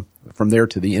teach them from there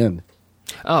to the end?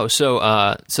 Oh, so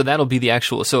that'll be the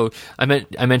actual. So I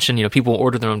mentioned people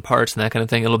order their own parts and that kind of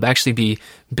thing. It'll actually be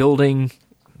building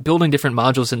different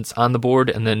modules on the board,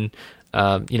 and then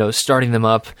starting them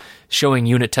up, showing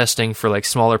unit testing for like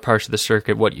smaller parts of the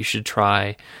circuit, what you should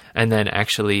try, and then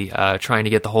actually trying to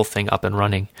get the whole thing up and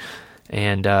running.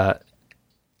 And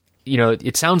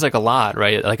it sounds like a lot,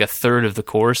 right? Like a third of the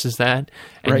course is that,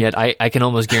 and right. Yet I can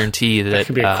almost guarantee that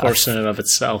could be a course in and of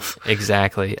itself.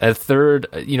 Exactly, a third.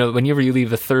 Whenever you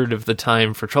leave a third of the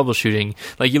time for troubleshooting,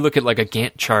 like you look at like a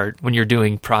Gantt chart when you're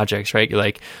doing projects, right? You're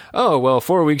like, oh well,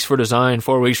 4 weeks for design,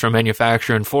 4 weeks for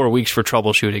manufacture, and 4 weeks for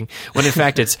troubleshooting. When in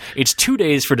fact it's 2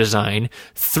 days for design,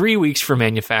 3 weeks for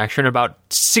manufacture, and about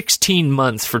 16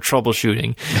 months for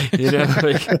troubleshooting.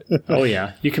 Oh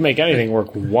yeah, you can make anything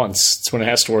work once. It's when it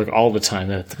has to work all the time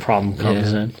that the problem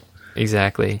comes in.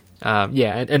 Exactly.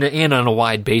 And on a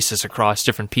wide basis across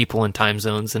different people and time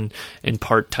zones and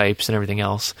part types and everything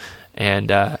else.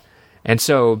 And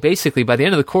so basically by the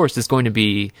end of the course, it's going to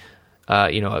be,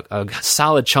 a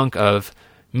solid chunk of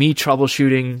me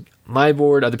troubleshooting, my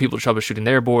board, other people troubleshooting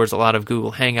their boards, a lot of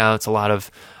Google Hangouts, a lot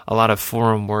of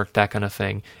forum work, that kind of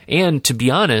thing. And to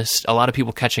be honest, a lot of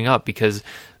people catching up, because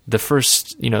the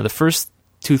first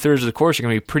 2/3 of the course are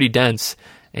going to be pretty dense,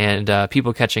 and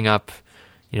people catching up,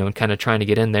 and kind of trying to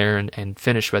get in there and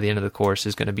finish by the end of the course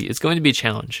it's going to be a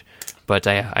challenge. But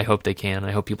I hope they can.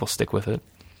 I hope people stick with it.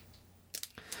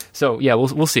 So yeah,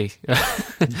 we'll see.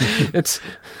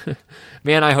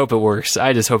 Man, I hope it works.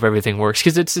 I just hope everything works,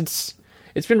 because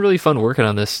it's been really fun working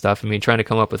on this stuff. I mean, trying to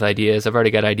come up with ideas. I've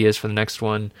already got ideas for the next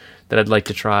one that I'd like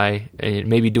to try, and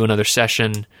maybe do another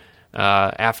session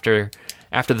after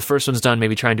the first one's done.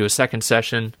 Maybe try and do a second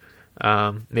session.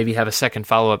 Maybe have a second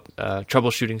follow-up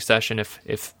troubleshooting session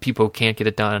if people can't get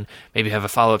it done. Maybe have a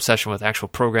follow-up session with actual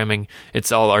programming.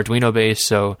 It's all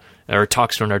Arduino-based, or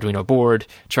talks to an Arduino board,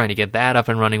 trying to get that up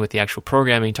and running with the actual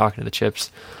programming, talking to the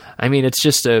chips. I mean, it's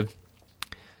just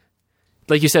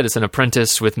like you said, it's an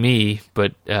apprentice with me,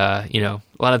 but, a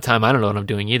lot of the time I don't know what I'm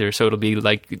doing either, so it'll be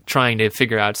like trying to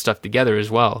figure out stuff together as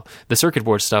well. The circuit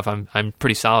board stuff I'm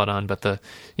pretty solid on, but the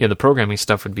programming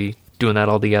stuff would be doing that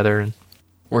all together and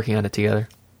working on it together.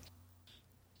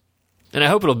 And I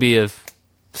hope it'll be a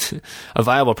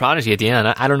viable prodigy at the end.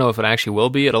 I don't know if it actually will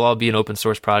be. It'll all be an open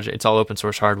source project. It's all open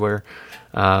source hardware.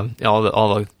 All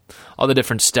the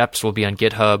different steps will be on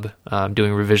GitHub,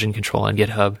 doing revision control on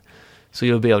GitHub. So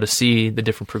you'll be able to see the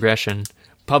different progression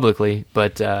publicly,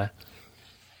 but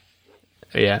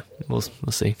yeah, we'll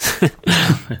see.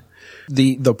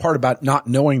 The part about not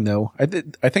knowing, though, I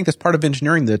think that's part of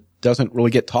engineering that doesn't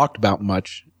really get talked about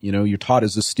much. You're taught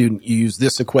as a student, you use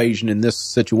this equation in this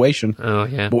situation. Oh,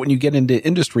 yeah. But when you get into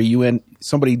industry,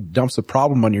 somebody dumps a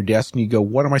problem on your desk and you go,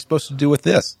 what am I supposed to do with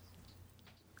this?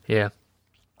 Yeah.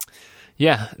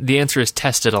 Yeah, the answer is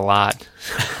test it a lot.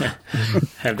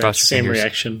 Have that same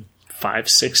reaction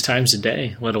 5-6 times a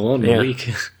day, let alone a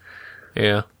week.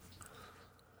 Yeah.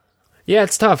 Yeah,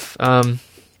 it's tough.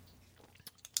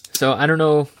 So I don't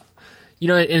know,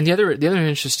 and the other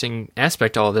interesting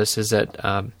aspect to all this is that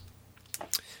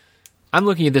I'm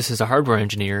looking at this as a hardware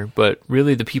engineer, but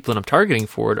really the people that I'm targeting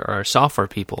for it are software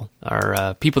people,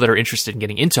 are people that are interested in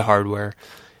getting into hardware.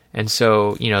 And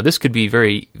so, this could be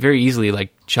very, very easily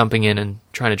like jumping in and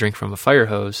trying to drink from a fire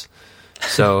hose.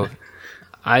 So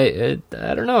I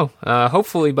don't know.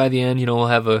 Hopefully by the end, we'll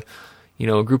have a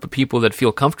group of people that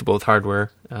feel comfortable with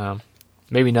hardware.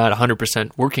 Maybe not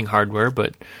 100% working hardware,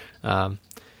 but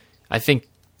I think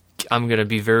I'm going to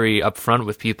be very upfront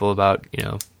with people about,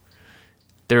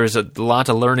 there's a lot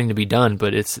of learning to be done,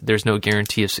 but there's no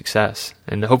guarantee of success.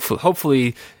 And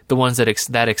hopefully the ones that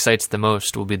excites the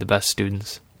most will be the best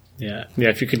students. Yeah.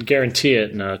 If you could guarantee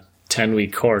it in a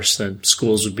 10-week course, then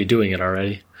schools would be doing it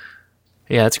already.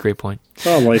 Yeah, that's a great point.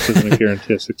 Well, life isn't a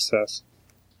guarantee of success.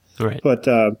 Right. But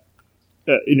in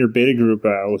your beta group,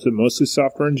 was it mostly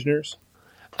software engineers?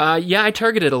 Yeah, I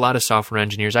targeted a lot of software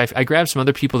engineers. I grabbed some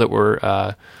other people that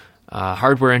were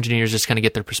hardware engineers, just kind of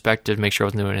get their perspective, make sure I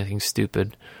wasn't doing anything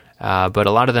stupid. But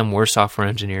a lot of them were software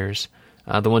engineers.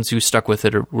 The ones who stuck with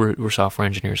it were software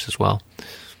engineers as well.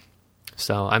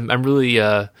 So I'm really,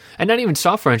 and not even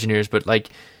software engineers, but like,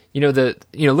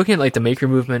 looking at like the maker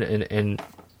movement and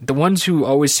the ones who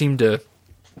always seem to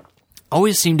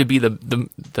be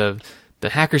the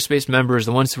hackerspace members,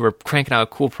 the ones who are cranking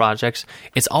out cool projects,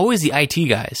 it's always the IT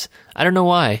guys. I don't know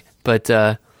why, but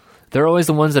they're always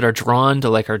the ones that are drawn to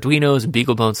like Arduinos and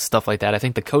BeagleBones and stuff like that. I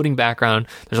think the coding background,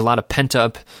 there's a lot of pent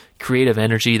up creative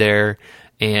energy there,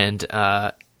 and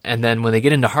then when they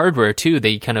get into hardware too,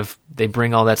 they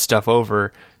bring all that stuff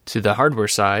over to the hardware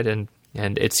side, and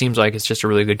it seems like it's just a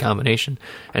really good combination.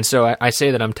 And so I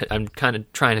say that I'm kind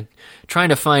of trying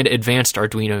to find advanced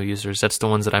Arduino users. That's the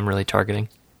ones that I'm really targeting.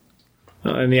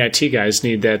 Well, and the IT guys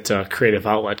need that creative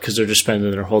outlet because they're just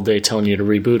spending their whole day telling you to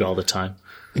reboot all the time.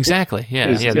 Exactly. Yeah.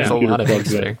 There's a lot of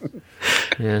things there.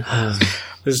 Yeah.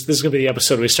 This is going to be the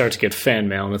episode we start to get fan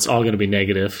mail, and it's all going to be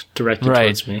negative, directed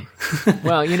towards me.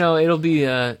 Well, it'll be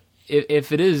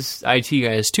if it is IT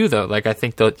guys too, though. Like I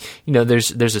think that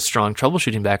there's a strong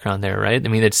troubleshooting background there, right? I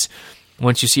mean, it's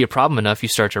once you see a problem enough, you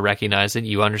start to recognize it.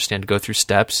 You understand to go through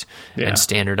steps and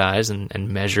standardize and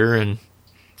measure and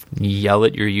yell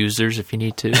at your users if you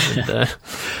need to.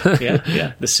 And,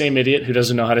 yeah. The same idiot who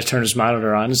doesn't know how to turn his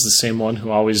monitor on is the same one who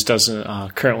always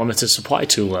doesn't current limits his supply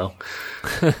too low.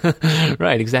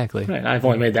 Right, exactly. Right. I've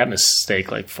only made that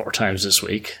mistake like 4 times this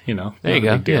week. There you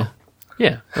go. Big deal.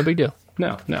 Yeah, no big deal.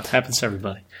 No, it happens to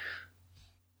everybody.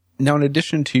 Now, in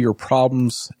addition to your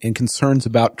problems and concerns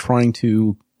about trying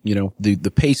to,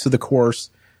 the pace of the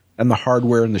course and the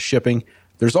hardware and the shipping,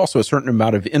 there's also a certain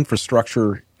amount of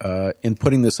infrastructure in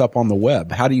putting this up on the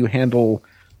web. How do you handle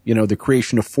the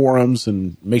creation of forums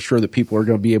and make sure that people are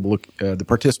going to be able to, the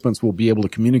participants will be able to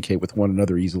communicate with one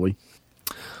another easily?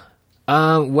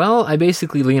 Well, I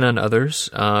basically lean on others,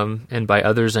 and by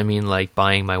others I mean like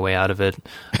buying my way out of it.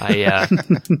 I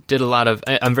did a lot of.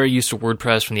 I'm very used to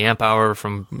WordPress from the AMP Hour,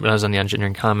 from when I was on the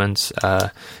Engineering Commons.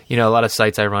 A lot of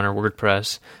sites I run are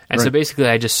WordPress, and so basically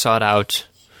I just sought out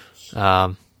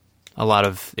a lot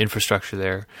of infrastructure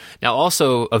there. Now,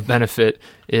 also of benefit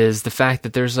is the fact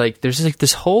that there's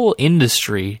this whole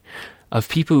industry of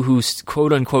people who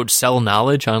quote unquote sell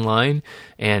knowledge online,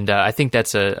 and I think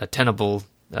that's a tenable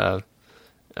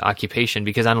occupation,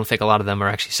 because I don't think a lot of them are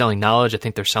actually selling knowledge. I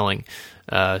think they're selling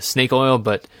snake oil,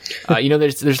 but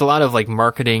there's a lot of like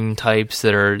marketing types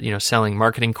that are selling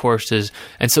marketing courses,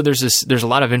 and so there's a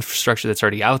lot of infrastructure that's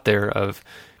already out there of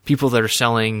people that are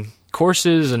selling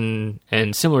courses and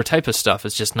similar type of stuff.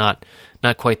 It's just not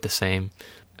quite the same.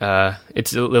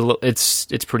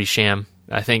 It's pretty sham,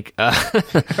 I think.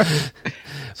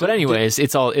 But anyways,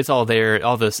 it's all there.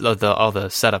 All the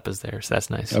setup is there, so that's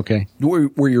nice. Okay.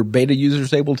 Were your beta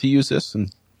users able to use this,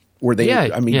 and were they?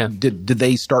 Yeah. Did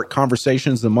they start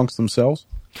conversations amongst themselves?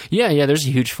 Yeah. There's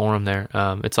a huge forum there.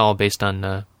 It's all based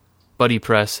on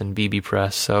BuddyPress and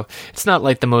BBPress, so it's not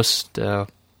like the most.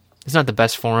 It's not the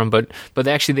best forum, but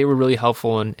actually they were really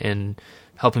helpful in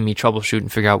helping me troubleshoot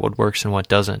and figure out what works and what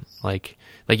doesn't. Like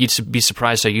you'd be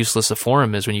surprised how useless a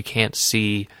forum is when you can't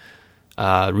see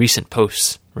recent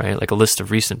posts, right? Like a list of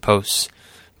recent posts.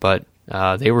 But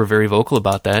they were very vocal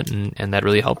about that, and that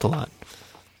really helped a lot.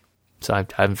 So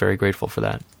I'm very grateful for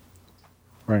that.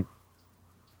 Right.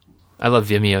 I love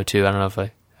Vimeo too. I don't know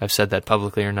if I've said that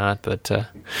publicly or not, but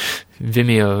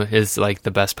Vimeo is like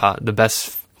the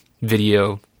best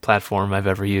video platform I've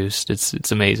ever used.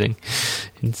 It's amazing.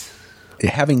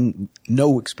 Having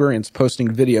no experience posting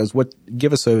videos,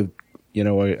 give us a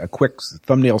quick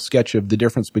thumbnail sketch of the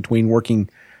difference between working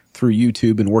through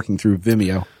YouTube and working through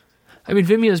Vimeo. I mean,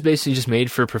 Vimeo is basically just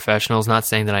made for professionals. Not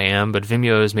saying that I am, but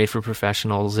Vimeo is made for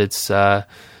professionals. It's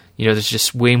there's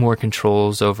just way more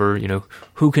controls over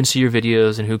who can see your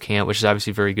videos and who can't, which is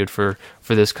obviously very good for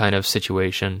this kind of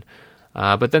situation.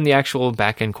 But then the actual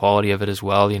back end quality of it as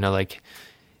well.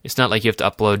 It's not like you have to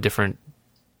upload different.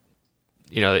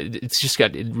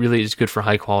 It really is good for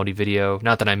high quality video.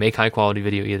 Not that I make high quality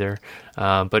video either,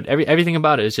 but everything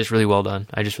about it is just really well done.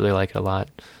 I just really like it a lot.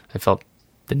 I felt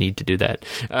the need to do that.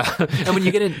 And when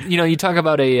you get in, you talk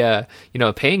about a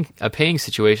paying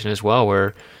situation as well,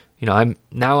 where I'm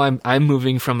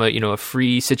moving from a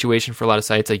free situation for a lot of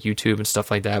sites like YouTube and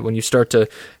stuff like that. When you start to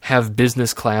have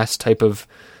business class type of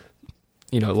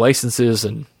licenses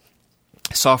and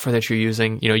software that you're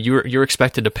using, you're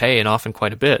expected to pay, and often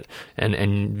quite a bit.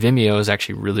 And Vimeo is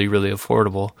actually really, really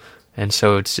affordable. And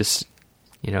so it's just,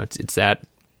 it's that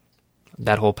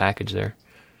whole package there.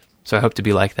 So I hope to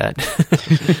be like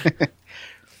that.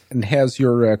 And has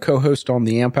your co-host on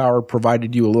the AMP Hour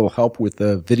provided you a little help with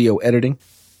video editing?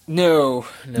 No,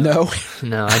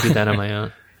 I do that on my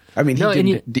own. I mean,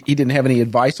 he didn't have any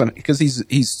advice on it, because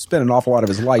he's spent an awful lot of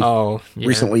his life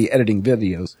recently editing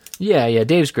videos. Yeah,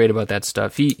 Dave's great about that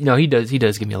stuff. He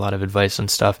does give me a lot of advice on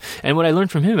stuff. And what I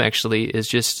learned from him actually is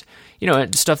just,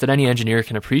 stuff that any engineer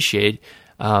can appreciate.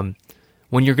 When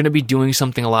you're going to be doing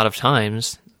something a lot of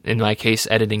times, in my case,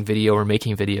 editing video or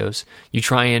making videos, you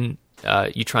try and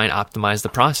optimize the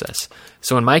process.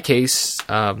 So in my case,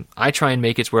 I try and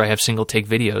make it where I have single take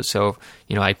videos. So,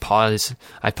 I pause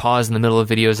in the middle of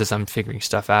videos as I'm figuring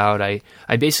stuff out. I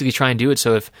basically try and do it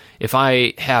so if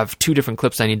I have two different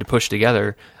clips I need to push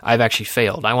together, I've actually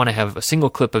failed. I want to have a single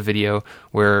clip of video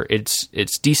where it's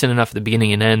decent enough at the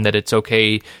beginning and end that it's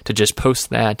okay to just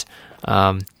post that.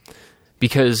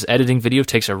 Because editing video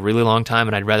takes a really long time,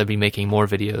 and I'd rather be making more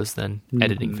videos than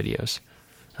editing videos.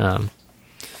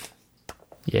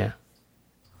 Yeah.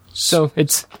 So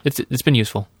it's been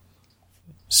useful.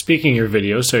 Speaking of your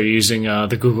videos, are you using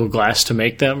the Google Glass to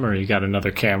make them, or you got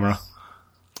another camera?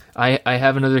 I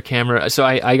have another camera. So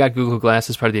I got Google Glass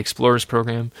as part of the Explorers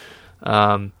program.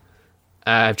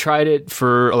 I've tried it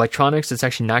for electronics. It's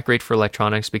actually not great for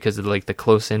electronics because of the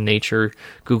close-in nature.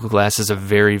 Google Glass is a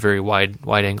very, very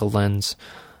wide-angle lens.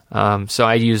 So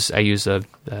I use a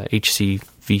HC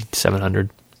V700.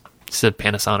 It's a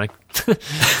Panasonic.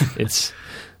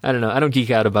 I don't know. I don't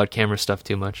geek out about camera stuff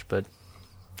too much, but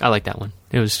I like that one.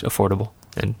 It was affordable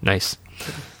and nice.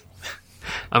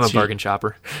 I'm a bargain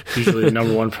shopper. Usually the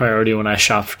number one priority when I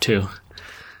shop too.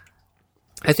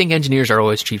 I think engineers are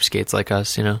always cheapskates like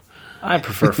us, I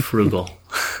prefer frugal.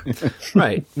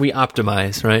 Right. We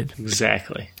optimize, right?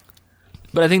 Exactly.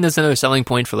 But I think that's another selling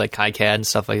point for KiCad and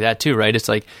stuff like that too, right? It's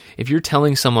like if you're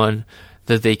telling someone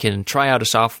that they can try out a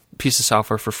piece of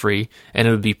software for free, and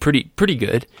it would be pretty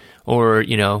good, or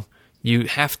you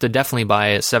have to definitely buy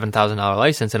a $7,000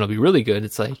 license and it'll be really good.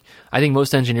 It's like, I think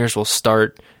most engineers will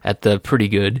start at the pretty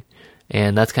good,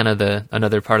 and that's kind of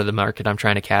another part of the market I'm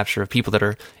trying to capture, of people that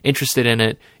are interested in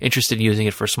it, interested in using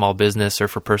it for small business or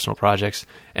for personal projects,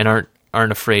 and aren't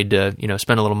afraid to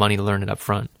spend a little money to learn it up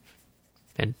front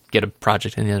and get a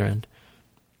project in the other end.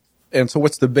 And so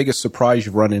what's the biggest surprise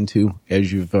you've run into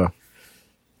as you've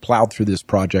plowed through this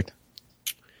project?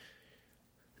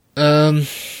 When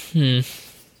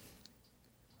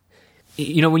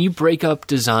you break up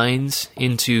designs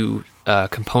into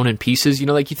component pieces,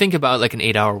 like you think about like an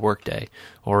 8-hour workday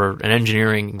or an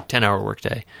engineering 10-hour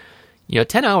workday.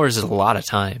 10 hours is a lot of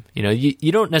time.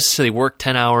 You don't necessarily work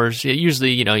 10 hours.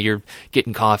 Usually, you're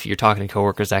getting coffee, you're talking to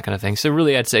coworkers, that kind of thing. So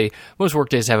really, I'd say most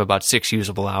workdays have about 6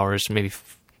 usable hours, maybe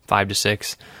 5 to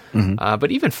 6. Mm-hmm.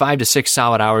 But even 5 to 6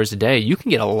 solid hours a day, you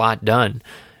can get a lot done.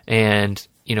 And,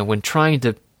 when trying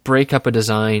to break up a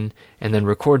design and then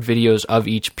record videos of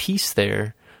each piece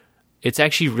there, it's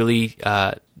actually really,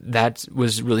 that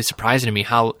was really surprising to me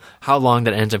how long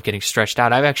that ends up getting stretched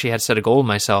out. I've actually had set a goal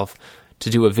myself to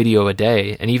do a video a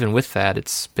day. And even with that,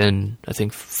 it's been, I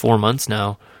think, 4 months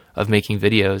now of making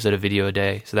videos at a video a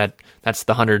day. So that's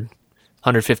the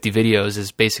 150 videos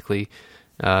is basically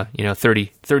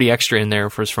 30 extra in there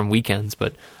from weekends,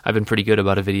 but I've been pretty good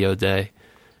about a video a day.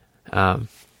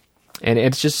 And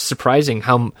it's just surprising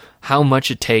how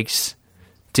much it takes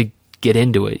to get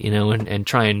into it, and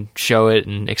try and show it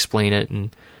and explain it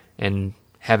and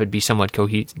have it be somewhat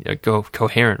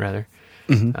coherent rather,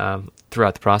 mm-hmm.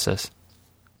 Throughout the process.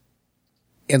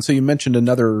 And so you mentioned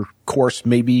another course,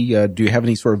 maybe, do you have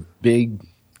any sort of big,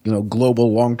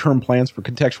 global long-term plans for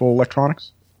contextual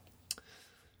electronics?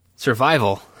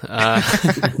 Survival.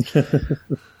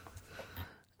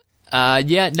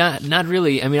 Yeah, not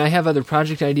really. I mean, I have other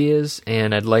project ideas,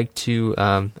 and I'd like to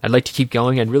keep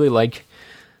going. I'd really like.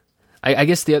 I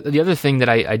guess the other thing that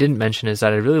I didn't mention is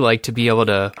that I'd really like to be able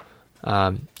to,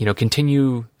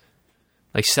 continue,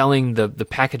 like selling the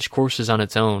packaged courses on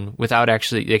its own without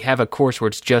actually have a course where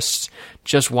it's just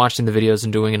watching the videos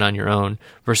and doing it on your own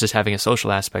versus having a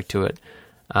social aspect to it.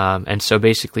 And so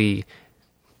basically,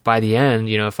 by the end,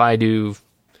 if I do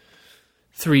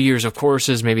 3 years of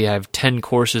courses, maybe I have 10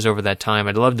 courses over that time.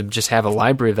 I'd love to just have a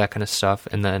library of that kind of stuff,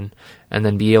 and then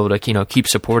be able to keep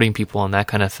supporting people on that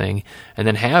kind of thing, and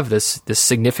then have this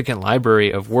significant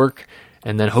library of work,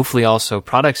 and then hopefully also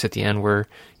products at the end where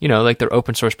like they're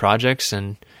open source projects,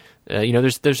 and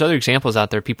there's other examples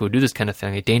out there, people who do this kind of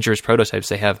thing, like Dangerous Prototypes.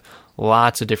 They have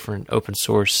lots of different open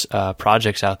source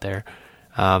projects out there,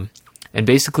 and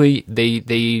basically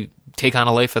they take on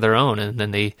a life of their own, and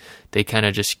then they kind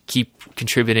of just keep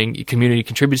contributing. Community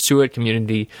contributes to it.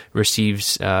 Community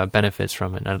receives benefits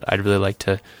from it. And I'd really like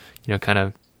to, kind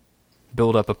of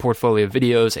build up a portfolio of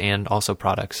videos and also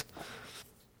products.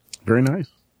 Very nice.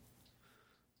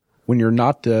 When you're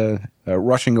not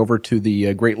rushing over to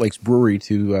the Great Lakes Brewery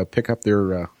to pick up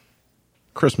their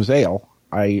Christmas ale,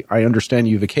 I understand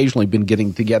you've occasionally been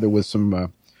getting together with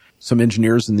some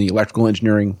engineers in the electrical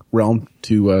engineering realm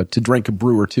to drink a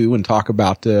brew or two and talk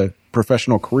about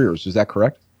professional careers. Is that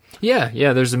correct? Yeah.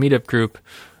 There's a meetup group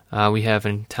we have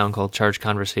in town called Charge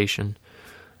Conversation.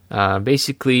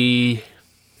 Basically,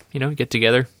 get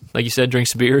together, like you said, drink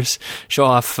some beers, show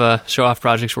off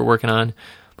projects we're working on,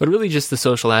 but really just the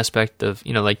social aspect of,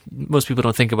 like most people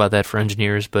don't think about that for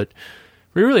engineers, but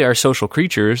we really are social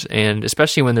creatures, and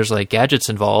especially when there's like gadgets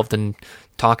involved and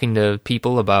talking to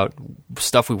people about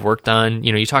stuff we've worked on.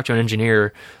 You talk to an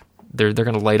engineer, they're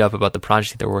going to light up about the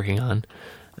project that they're working on.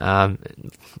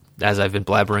 As I've been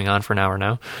blabbering on for an hour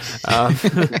now.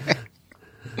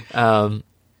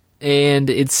 And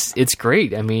it's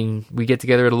great. I mean, we get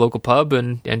together at a local pub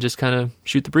and just kind of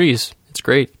shoot the breeze. It's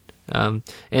great. And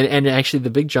actually the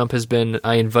big jump has been,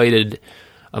 I invited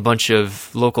a bunch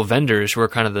of local vendors who are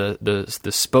kind of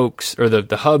the spokes or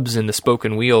the hubs in the spoke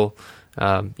and wheel,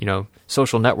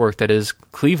 social network that is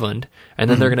Cleveland. And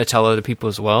then they're going to tell other people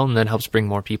as well, and then helps bring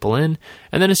more people in.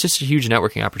 And then it's just a huge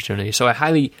networking opportunity. So I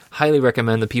highly, highly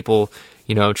recommend that people,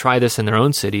 try this in their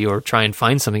own city, or try and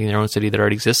find something in their own city that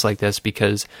already exists like this,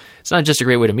 because it's not just a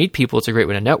great way to meet people, it's a great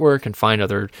way to network and find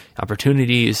other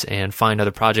opportunities and find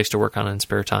other projects to work on in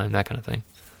spare time, that kind of thing.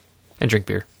 And drink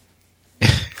beer.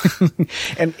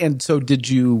 And so did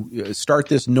you start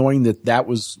this knowing that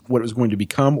was what it was going to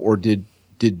become, or did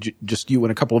just you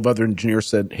and a couple of other engineers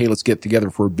said, hey, let's get together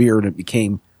for a beer, and it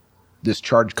became this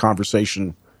Charge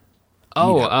Conversation?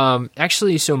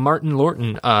 Actually, so Martin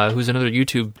Lorton, who's another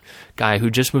YouTube guy who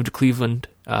just moved to Cleveland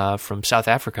from South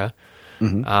Africa,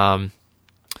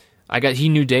 he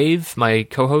knew Dave, my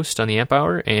co-host on the Amp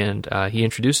Hour, and he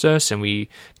introduced us, and we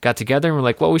got together, and we're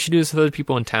like, well, we should do this with other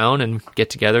people in town and get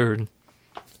together. And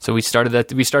so we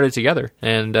started together,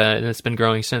 and it's been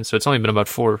growing since. So it's only been about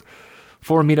four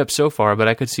meetups so far, but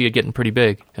I could see it getting pretty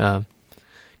big.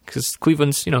 Because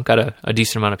Cleveland's, got a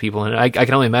decent amount of people, and I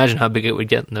can only imagine how big it would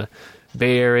get in the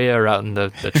Bay Area or out in the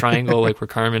Triangle, like where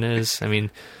Carmen is. I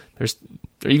mean, or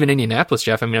even Indianapolis,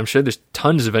 Jeff. I mean, I'm sure there's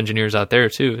tons of engineers out there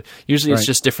too. Usually it's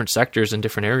just different sectors in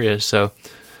different areas. So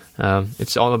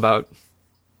it's all about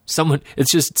someone.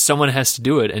 It's just someone has to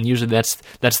do it, and usually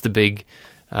that's the big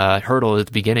hurdle at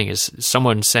the beginning is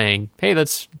someone saying, "Hey,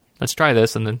 let's try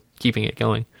this," and then keeping it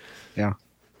going. Yeah,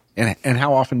 and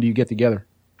how often do you get together?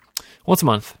 Once a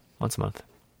month.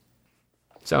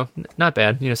 So not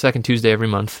bad. Second Tuesday every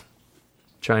month.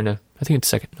 I think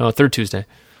it's third Tuesday.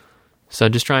 So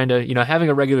just trying to, having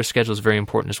a regular schedule is very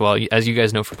important as well. As you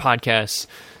guys know, for podcasts,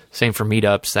 same for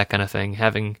meetups, that kind of thing.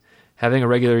 Having a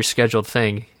regularly scheduled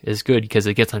thing is good because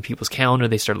it gets on people's calendar.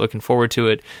 They start looking forward to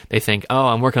it. They think, oh,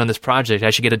 I'm working on this project. I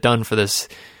should get it done for this.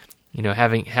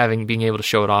 Being able to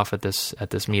show it off at this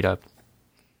meetup.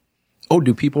 Oh,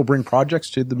 do people bring projects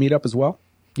to the meetup as well?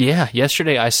 Yeah.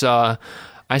 Yesterday I saw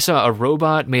a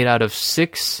robot made out of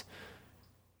 6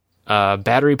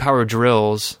 battery powered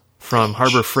drills from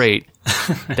Harbor Freight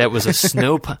that was a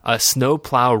snow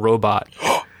plow robot.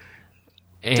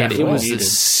 And Definitely it was needed. the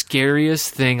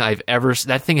scariest thing I've ever.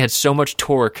 That thing had so much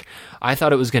torque. I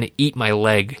thought it was going to eat my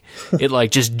leg.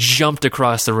 It just jumped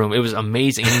across the room. It was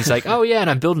amazing. And he's like, "Oh yeah,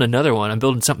 and I'm building another one. I'm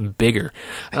building something bigger."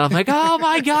 And I'm like, "Oh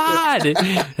my god!" It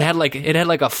had like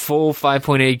a full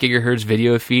 5.8 gigahertz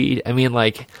video feed. I mean,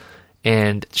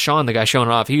 and Sean, the guy showing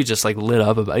it off, he was just lit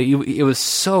up about it. It was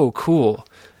so cool,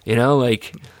 and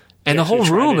the whole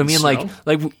room. I mean,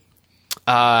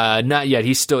 not yet.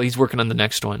 He's working on the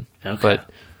next one. Okay. But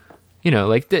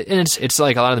and it's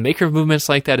like a lot of the maker movements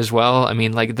like that as well. I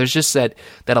mean, there's just that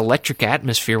electric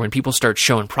atmosphere when people start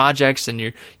showing projects and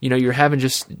you're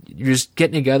just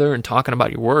getting together and talking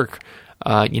about your work.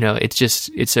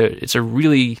 It's a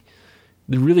really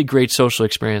great social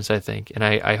experience, I think, and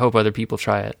I hope other people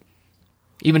try it.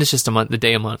 Even if it's just a month,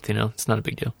 it's not a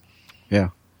big deal. Yeah.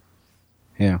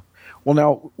 Yeah. Well,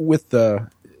 now with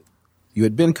you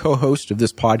had been co-host of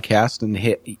this podcast, and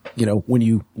when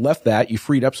you left that, you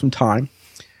freed up some time.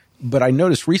 But I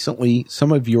noticed recently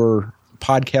some of your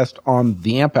podcasts on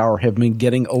the Amp Hour have been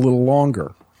getting a little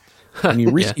longer. And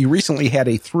you recently had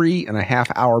a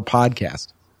 3.5 hour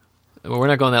podcast. Well, we're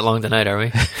not going that long tonight, are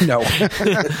we? No.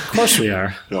 Of course we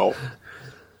are. No.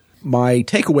 My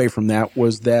takeaway from that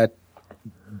was that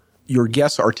your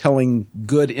guests are telling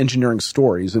good engineering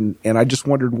stories, and I just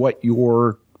wondered what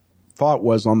your thought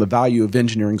was on the value of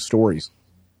engineering stories.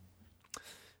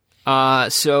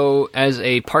 So as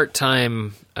a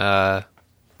part-time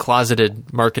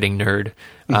closeted marketing nerd,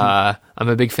 I'm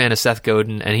a big fan of Seth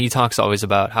Godin, and he talks always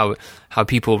about how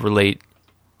people relate.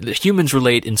 Humans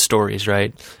relate in stories,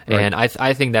 right? And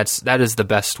I think that is the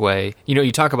best way.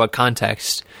 You talk about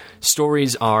context.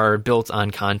 Stories are built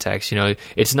on context.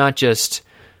 It's not just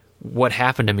what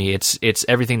happened to me. It's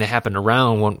everything that happened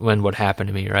around when what happened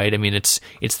to me, right? I mean, it's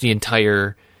the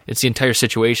entire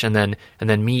situation, and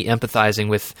then me empathizing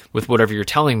with whatever you're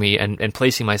telling me and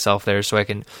placing myself there so I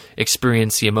can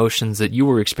experience the emotions that you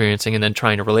were experiencing, and then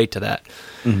trying to relate to that.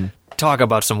 Mm-hmm. Talk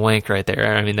about some wank right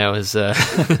there. I mean, that was. We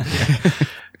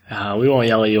won't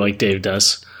yell at you like Dave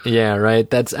does. Yeah, right.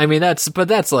 That's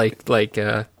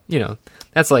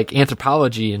like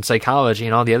anthropology and psychology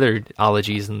and all the other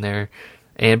ologies in there.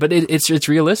 But it's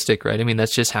realistic, right? I mean,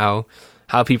 that's just how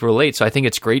people relate. So I think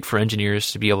it's great for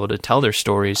engineers to be able to tell their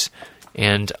stories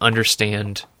and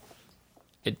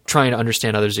trying to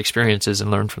understand others' experiences and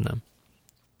learn from them.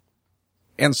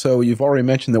 And so you've already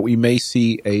mentioned that we may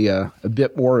see a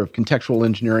bit more of contextual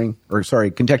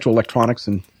electronics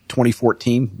in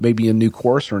 2014, maybe a new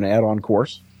course or an add-on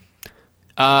course.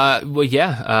 Well,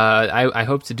 yeah. I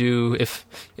hope to do, if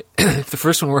the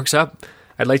first one works out,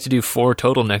 I'd like to do 4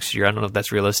 total next year. I don't know if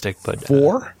that's realistic, but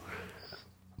 4?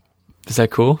 Is that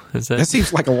cool? That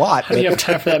seems like a lot. How do you have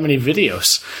time for that many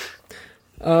videos?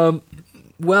 Well,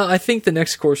 I think the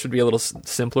next course would be a little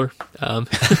simpler.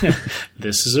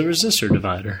 This is a resistor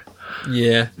divider.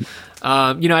 Yeah.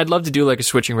 I'd love to do like a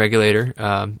switching regulator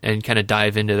and kind of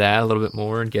dive into that a little bit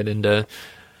more and get into,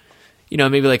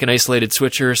 maybe like an isolated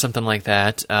switcher or something like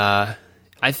that.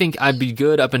 I think I'd be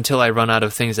good up until I run out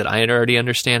of things that I already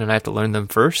understand and I have to learn them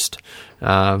first.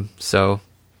 So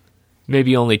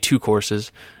maybe only 2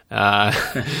 courses. But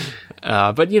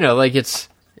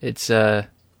it's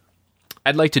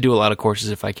I'd like to do a lot of courses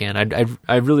if I can.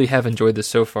 I really have enjoyed this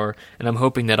so far, and I'm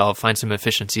hoping that I'll find some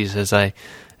efficiencies as I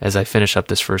finish up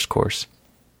this first course.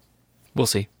 We'll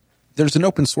see. There's an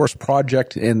open source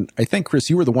project, and I think, Chris,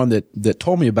 you were the one that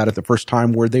told me about it the first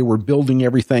time, where they were building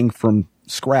everything from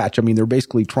scratch. I mean, they're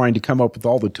basically trying to come up with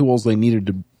all the tools they needed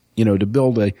to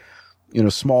build a,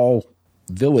 small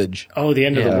village. Oh, the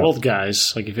end of the world,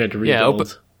 guys. Like if you had to rebuild.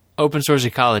 Yeah, open source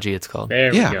ecology, it's called.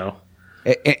 There we go.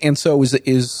 And so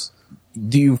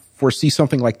do you foresee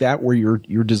something like that where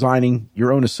you're designing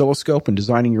your own oscilloscope and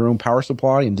designing your own power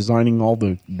supply and designing all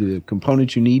the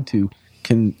components you need to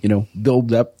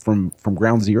build up from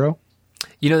ground zero?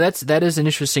 That is an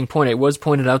interesting point. It was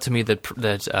pointed out to me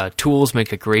that tools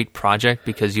make a great project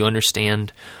because you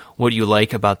understand what you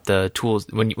like about the tools.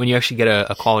 When you actually get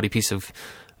a quality piece of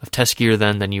test gear,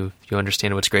 then you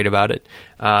understand what's great about it.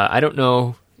 I don't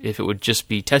know if it would just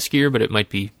be test gear, but it might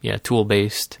be tool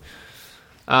based.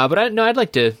 But I'd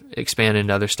like to expand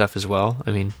into other stuff as well.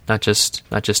 I mean, not just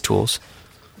tools.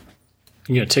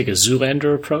 You're going to take a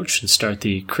Zoolander approach and start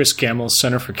the Chris Gamble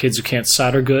Center for Kids Who Can't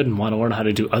Solder Good and want to learn how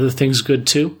to do other things good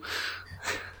too?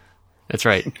 That's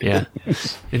right, yeah.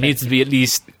 It needs to be at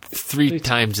least 3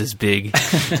 times as big.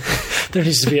 There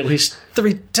needs to be at least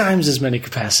 3 times as many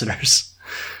capacitors.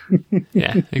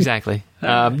 Yeah, exactly.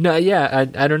 I don't know.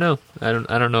 I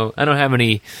don't know. I don't have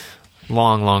any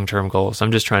long-term goals.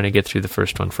 I'm just trying to get through the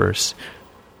first one first.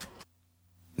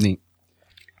 Neat.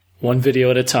 One video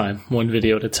at a time.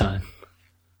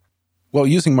 Well,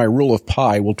 using my rule of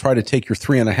pi, we'll try to take your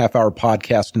 3.5-hour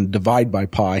podcast and divide by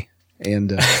pi,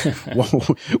 and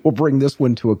we'll bring this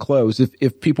one to a close.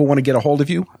 If people want to get a hold of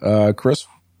you, Chris,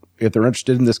 if they're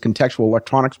interested in this contextual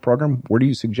electronics program, where do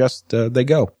you suggest they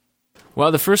go?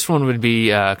 Well, the first one would be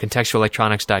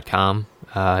contextualelectronics.com,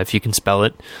 if you can spell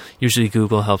it. Usually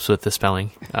Google helps with the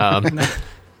spelling.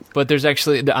 But there's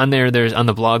actually, on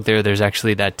the blog there's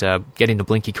actually that Getting the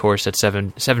Blinky course, that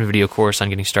 7-video course on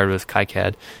getting started with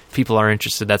KiCad. If people are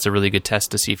interested, that's a really good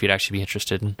test to see if you'd actually be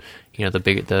interested in,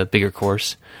 the bigger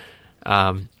course.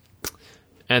 And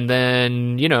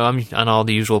then, I'm on all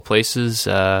the usual places.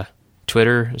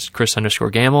 Twitter is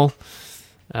Chris_Gamble.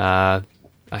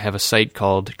 I have a site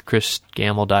called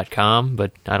chrisgamble.com,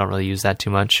 but I don't really use that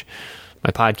too much.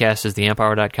 My podcast is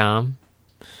theamphour.com.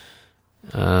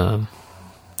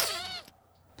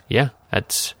 Yeah,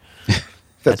 that's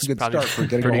a good start for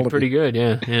getting pretty good.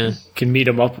 Yeah. Can meet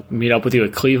up with you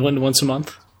at Cleveland once a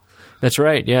month. That's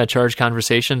right. Yeah, Charge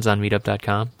Conversations on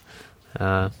Meetup.com.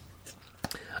 I'm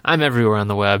everywhere on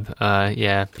the web.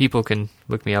 People can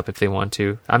look me up if they want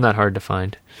to. I'm not hard to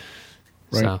find.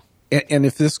 Right. So. And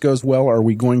if this goes well, are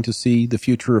we going to see the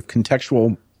future of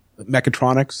contextual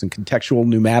mechatronics and contextual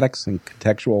pneumatics and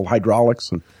contextual hydraulics?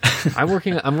 And I'm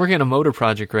working on a motor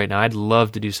project right now. I'd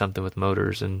love to do something with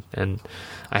motors, and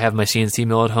I have my CNC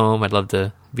mill at home. I'd love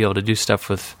to be able to do stuff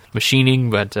with machining,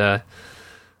 but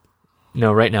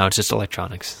no, right now it's just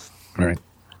electronics. All right.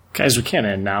 Guys, we can't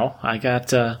end now. I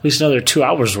got at least another 2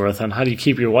 hours worth on how do you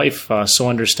keep your wife so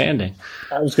understanding.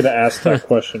 I was going to ask that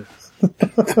question.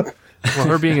 Well,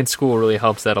 her being in school really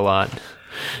helps that a lot.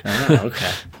 Oh,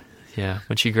 okay. Yeah,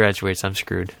 when she graduates, I'm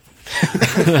screwed.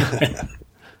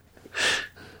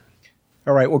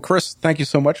 All right. Well, Chris, thank you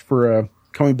so much for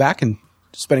coming back and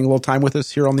spending a little time with us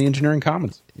here on the Engineering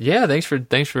Commons. Yeah, thanks for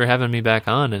having me back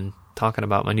on and talking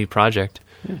about my new project.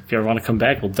 Yeah, if you ever want to come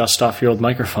back, we'll dust off your old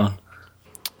microphone.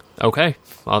 Okay.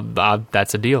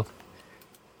 That's a deal.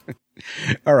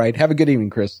 All right. Have a good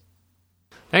evening, Chris.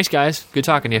 Thanks, guys. Good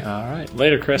talking to you. All right.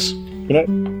 Later, Chris. Good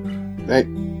night. Hey.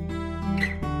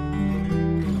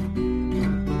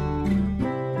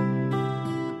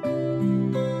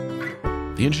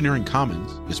 The Engineering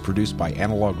Commons is produced by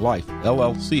Analog Life,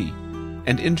 LLC,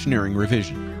 and Engineering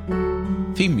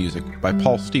Revision. Theme music by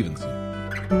Paul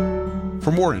Stevenson.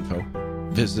 For more info,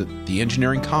 visit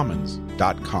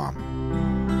theengineeringcommons.com.